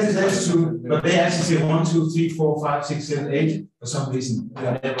 Yeah, that's true. But they actually say 1, 2, 3, 4, 5, 6, 7, 8 for some reason. I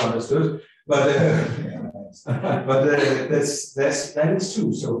never understood. But that is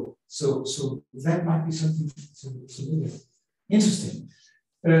true. So that might be something to look at. Interesting.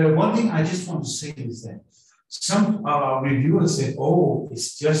 One thing I just want to say is that some of our reviewers said, "Oh,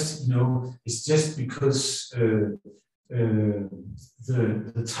 it's just because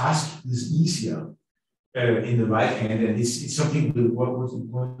the task is easier in the right hand, and it's something with what was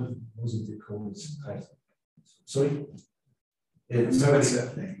it called? Sorry."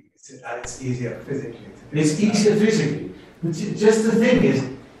 It's easier physically. It's easier physically. But just the thing is,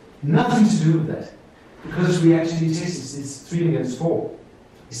 nothing to do with that. Because we actually test it's 3 against 4.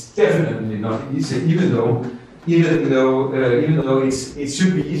 It's definitely not easier, even though it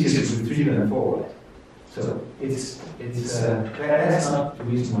should be easier to do 3 than 4. So that's not the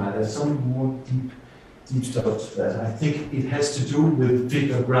reason why. There's some more deep stuff that I think it has to do with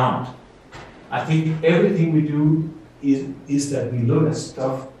figure ground. I think everything we do is that we look at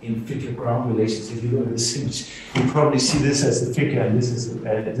stuff in figure ground relations. If you look at this image, you probably see this as the figure, and this is the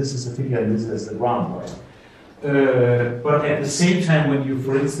figure, and this is the ground, right? But at the same time, when you,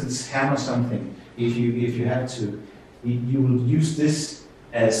 for instance, hammer something, if you have to, you will use this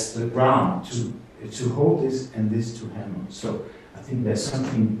as the ground to hold this and this to hammer. So I think there's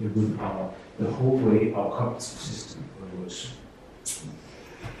something with the whole way our cognitive system works.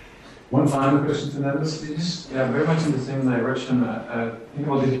 One final question, Fernandez, please. Yeah, very much in the same direction. Think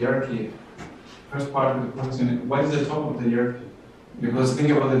about the hierarchy. First part of the question, why is the top of the hierarchy? Because think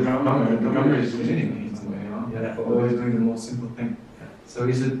about the drummer is leading in some way, always doing the most simple thing. So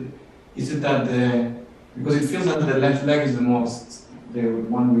is it that because it feels that the left leg is the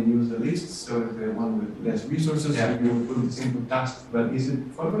one we use the least, so the one with less resources, so you will put the simple task, but is it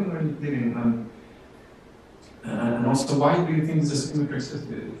following or including? And also, why do you think the symmetry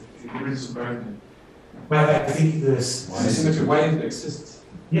exists? It is super. Well, I think there's the symmetry, why it exists?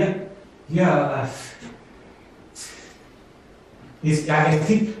 I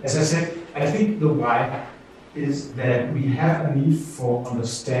think, as I said, I think the why is that we have a need for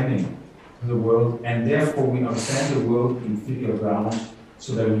understanding the world, and therefore we understand the world in figure ground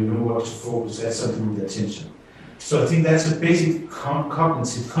so that we know what to focus. That's something with attention. So I think that's a basic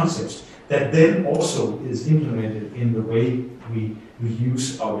cognitive concept that then also is implemented in the way we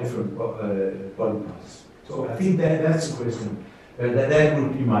use our different body parts. So I think that's the question. That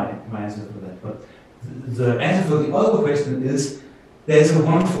would be my answer for that. But the answer for the other question is, there's a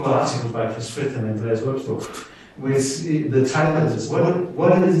wonderful article by Prof. and Andreas Webster, with the title is what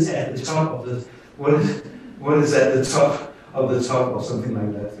is at the top of the what is at the top of the top or something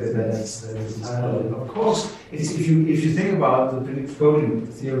like that. That's the title. Of course, if you think about the predictive coding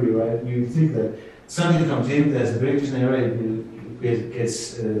theory, right, you think that something comes in, there's a prediction area, it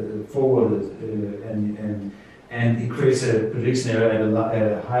gets forwarded and it creates a prediction area at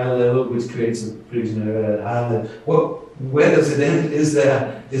a higher level, which creates a prediction area at a higher level. Where does it end? Is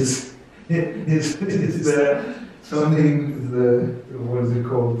there something, what is it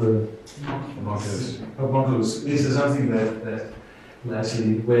called, the homunculus? Is there something that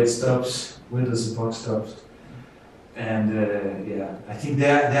actually, where it stops, where does the box stop? And I think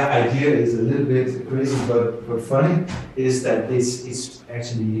their idea is a little bit crazy, but funny, is that it's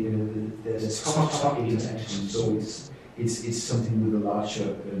actually there's a top interaction, so it's something with a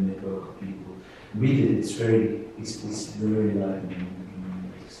larger network of people. Read it, it's very live.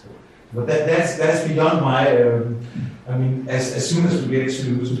 But that's beyond my. I mean, as soon as we get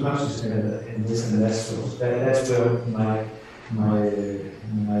to consciousness in this and that, so that's where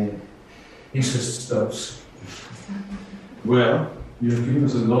my interest stops. Well, you've given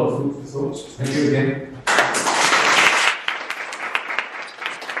us a lot of food for thoughts. Thank you again.